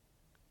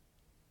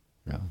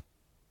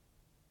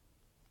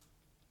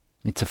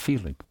 It's a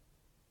feeling.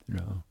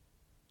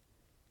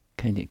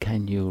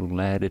 Can you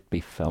let it be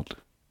felt?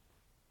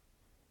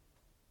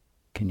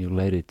 Can you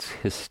let its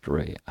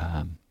history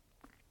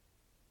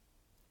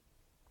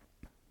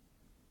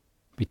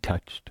be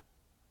touched?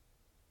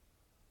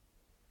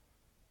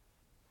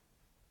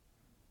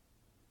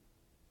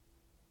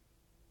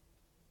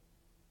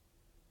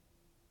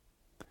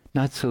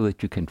 Not so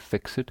that you can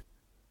fix it,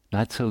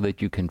 not so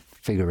that you can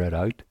figure it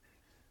out,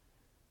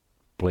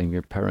 blame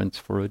your parents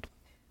for it,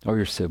 or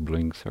your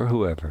siblings, or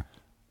whoever.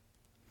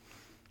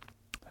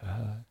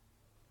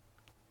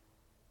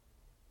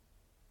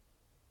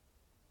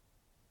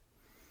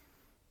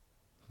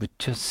 But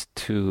just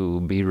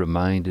to be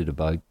reminded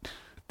about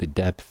the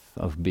depth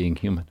of being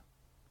human.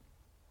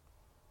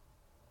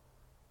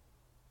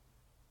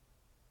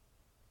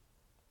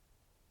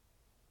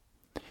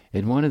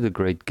 And one of the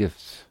great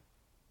gifts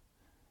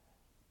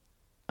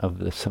of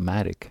the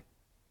somatic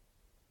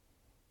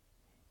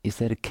is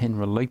that it can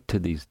relate to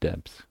these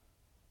depths.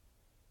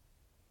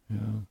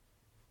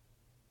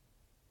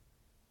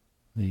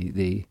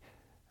 The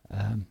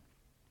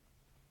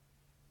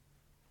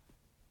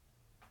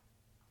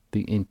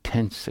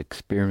intense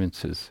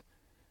experiences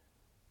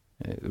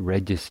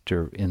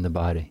register in the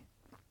body.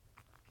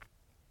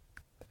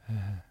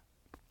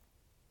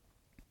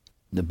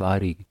 The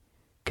body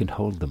can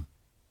hold them.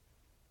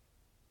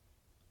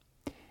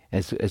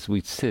 As we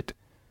sit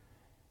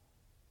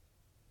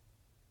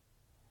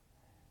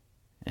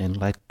and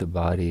let the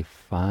body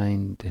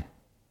find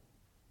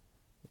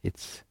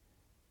its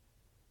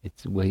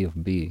way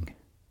of being,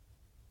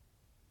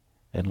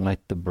 and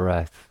let the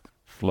breath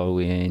flow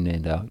in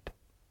and out.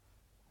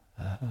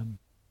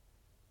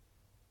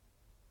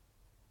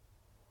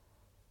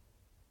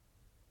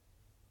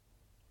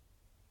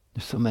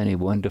 There's so many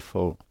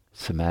wonderful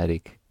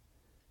somatic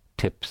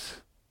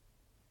tips.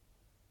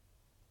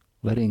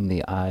 Letting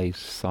the eyes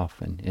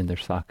soften in their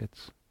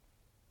sockets.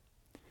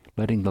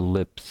 Letting the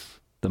lips,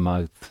 the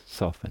mouth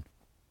soften.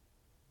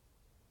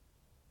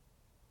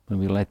 When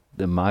we let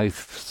the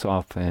mouth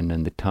soften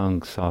and the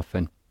tongue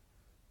soften,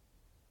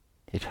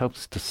 it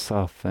helps to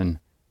soften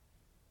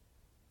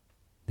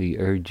the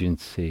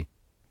urgency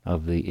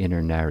of the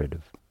inner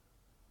narrative.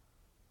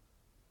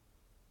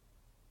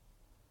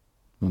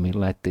 When we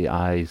let the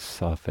eyes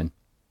soften,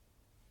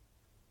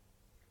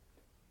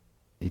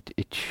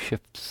 it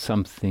shifts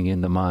something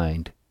in the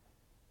mind,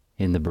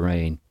 in the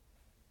brain,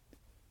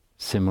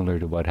 similar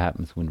to what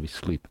happens when we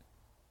sleep.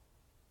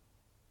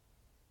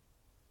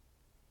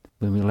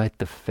 when we let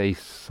the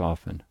face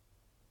soften,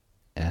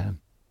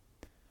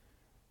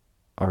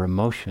 our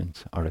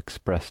emotions are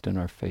expressed in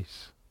our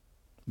face.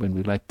 When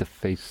we let the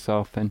face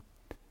soften,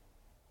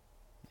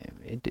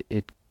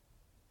 it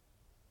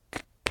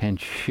can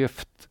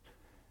shift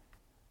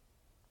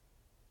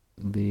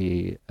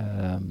the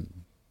and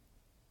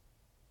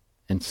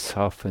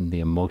soften the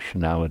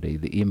emotionality,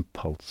 the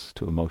impulse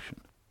to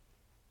emotion.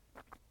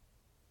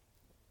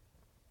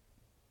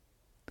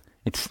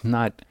 It's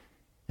not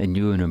a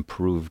new and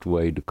improved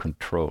way to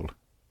control.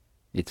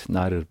 It's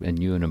not a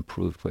new and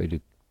improved way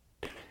to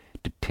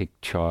take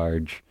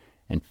charge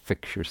and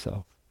fix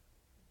yourself.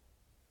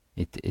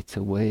 It's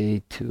a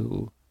way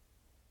to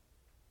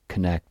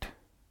connect,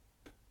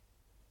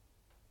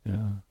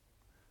 to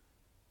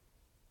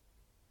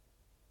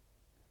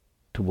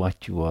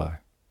what you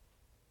are,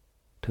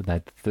 to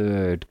that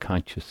third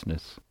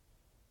consciousness.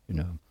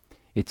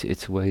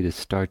 It's a way to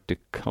start to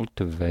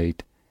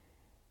cultivate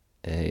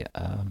a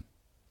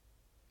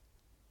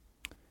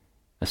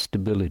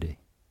stability.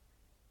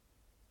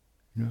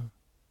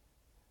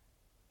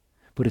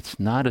 But it's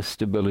not a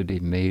stability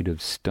made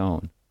of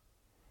stone.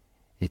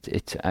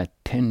 It's a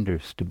tender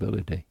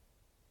stability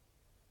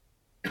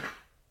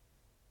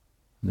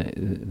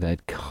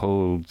that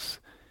holds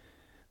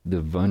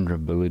the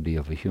vulnerability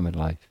of a human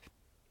life.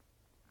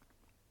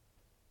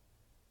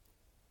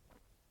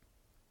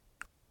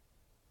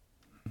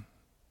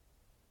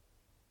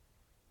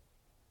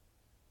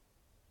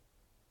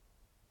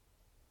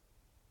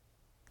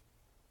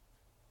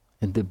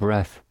 And the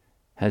breath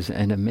has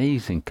an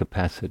amazing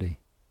capacity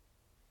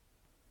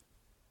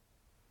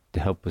to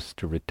help us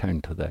to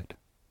return to that.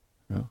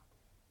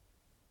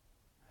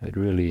 I'd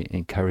really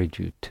encourage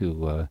you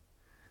to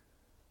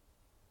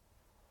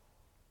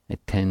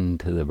attend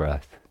to the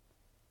breath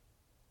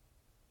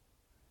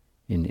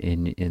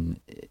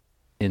in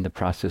the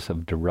process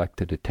of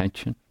directed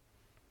attention.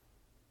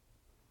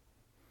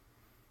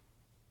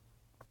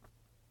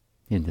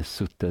 In the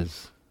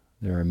suttas,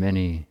 there are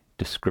many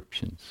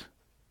descriptions.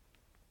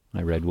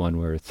 I read one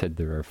where it said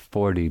there are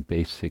 40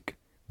 basic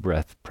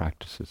breath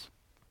practices.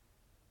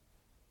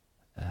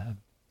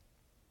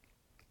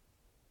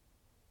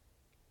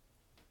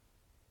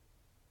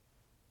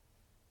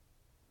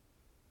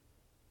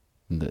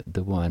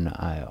 The one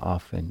I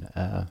often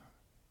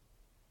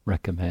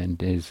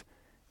recommend is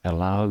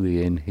allow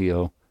the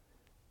inhale,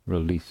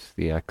 release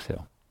the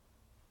exhale.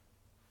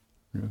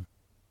 And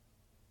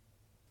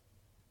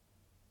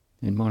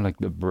more like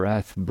the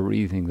breath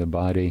breathing the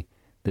body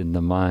than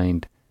the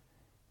mind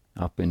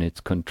up in its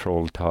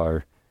control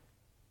tower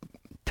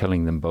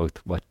telling them both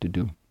what to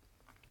do.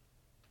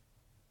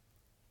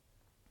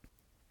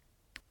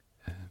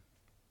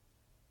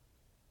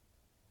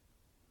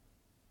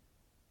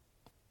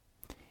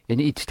 And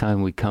each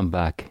time we come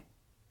back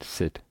to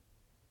sit,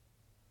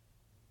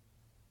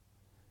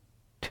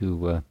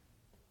 to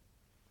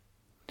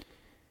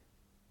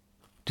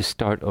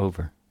start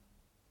over.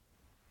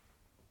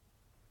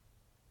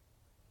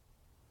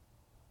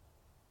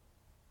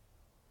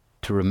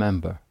 To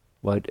remember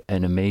what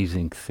an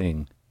amazing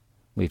thing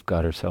we've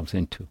got ourselves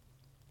into.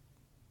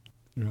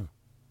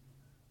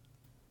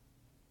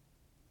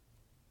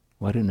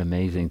 What an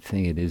amazing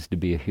thing it is to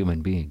be a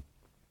human being.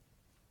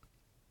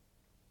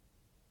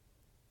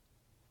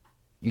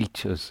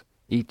 Each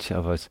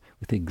of us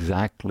with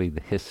exactly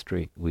the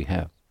history we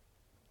have.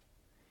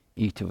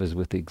 Each of us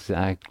with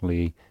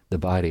exactly the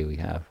body we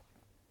have.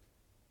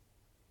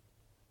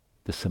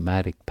 The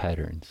somatic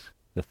patterns,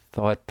 the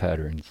thought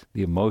patterns,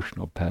 the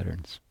emotional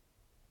patterns.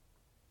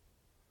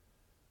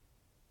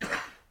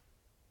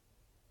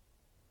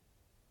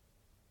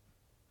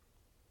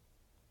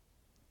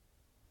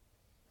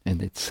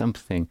 And it's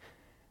something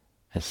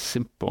as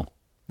simple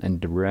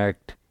and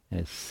direct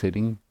as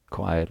sitting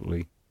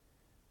quietly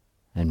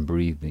and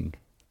breathing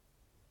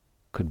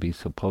could be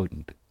so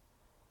potent.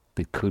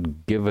 That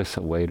could give us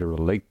a way to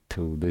relate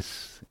to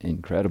this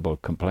incredible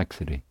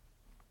complexity.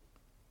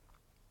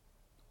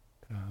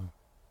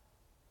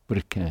 But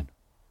it can.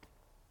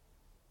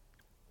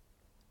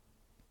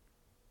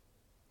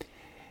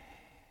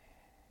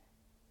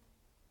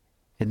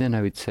 And then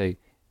I would say,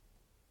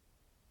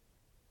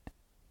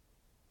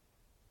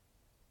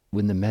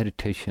 when the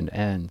meditation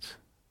ends,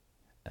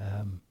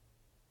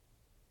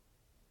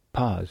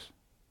 pause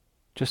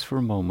just for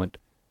a moment.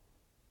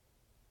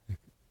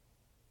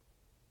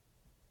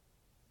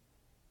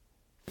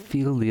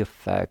 Feel the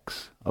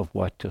effects of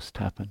what just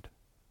happened.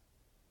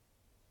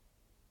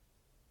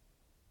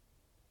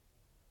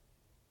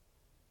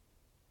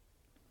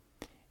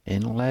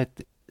 And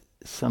let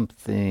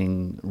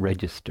something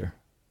register.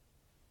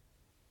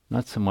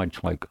 Not so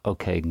much like,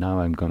 okay, now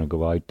I'm going to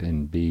go out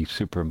and be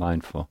super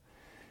mindful.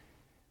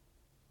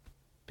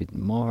 But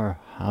more,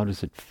 how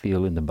does it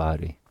feel in the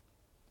body?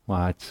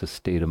 What's the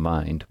state of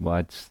mind?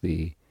 What's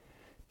the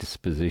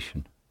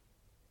disposition?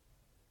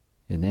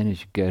 And then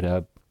as you get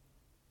up,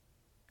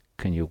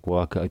 can you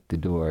walk out the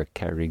door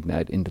carrying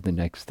that into the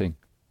next thing?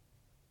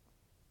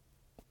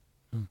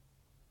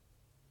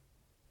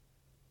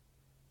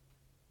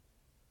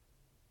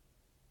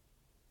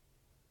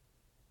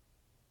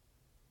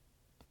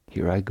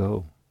 Here I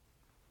go,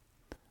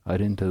 out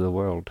into the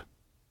world.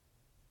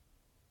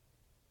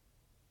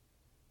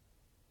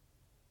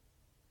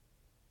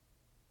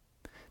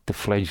 The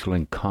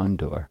fledgling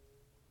condor,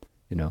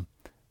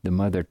 the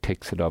mother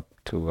takes it up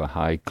to a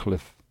high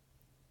cliff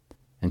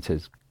and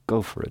says,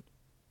 go for it.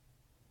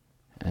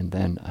 And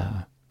then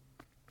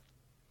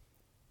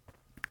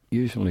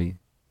usually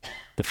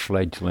the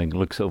fledgling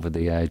looks over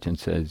the edge and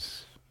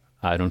says,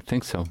 I don't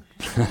think so.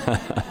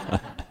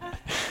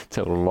 It's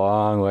a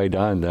long way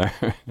down there.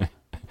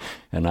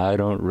 And I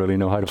don't really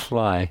know how to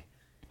fly.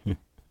 And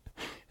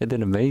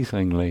then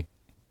amazingly,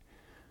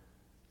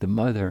 the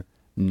mother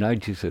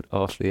nudges it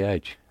off the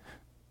edge.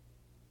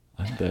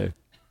 And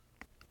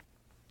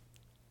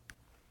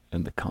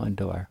the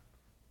condor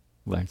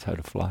learns how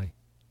to fly.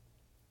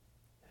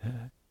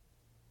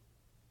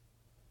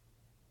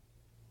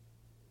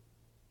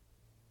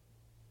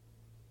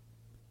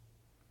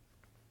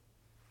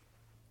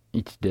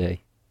 Each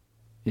day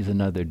is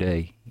another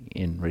day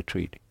in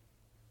retreat.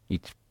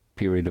 Each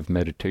period of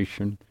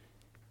meditation,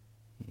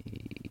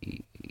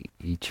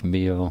 each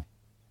meal,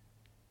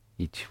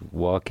 each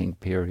walking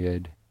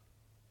period,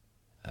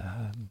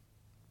 it's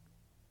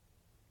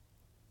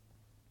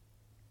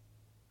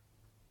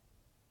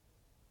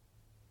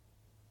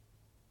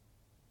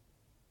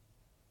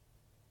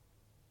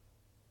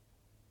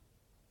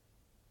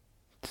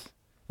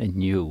a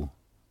new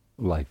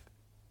life.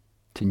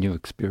 It's a new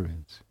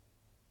experience.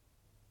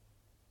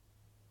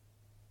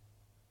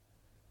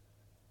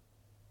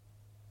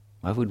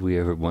 Why would we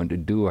ever want to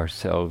do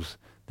ourselves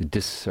the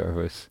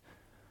disservice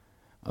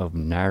of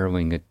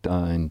narrowing it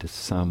down to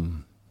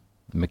some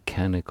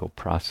mechanical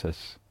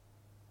process,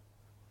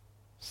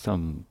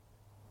 some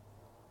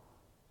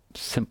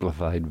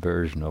simplified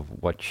version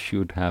of what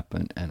should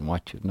happen and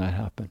what should not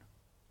happen?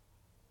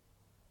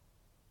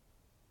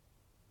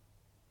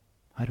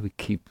 How do we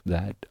keep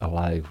that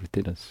alive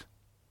within us?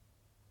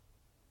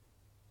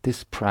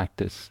 This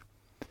practice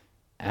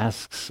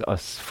asks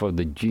us for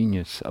the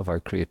genius of our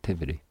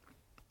creativity,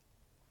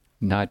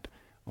 not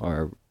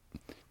our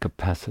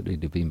capacity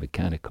to be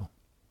mechanical.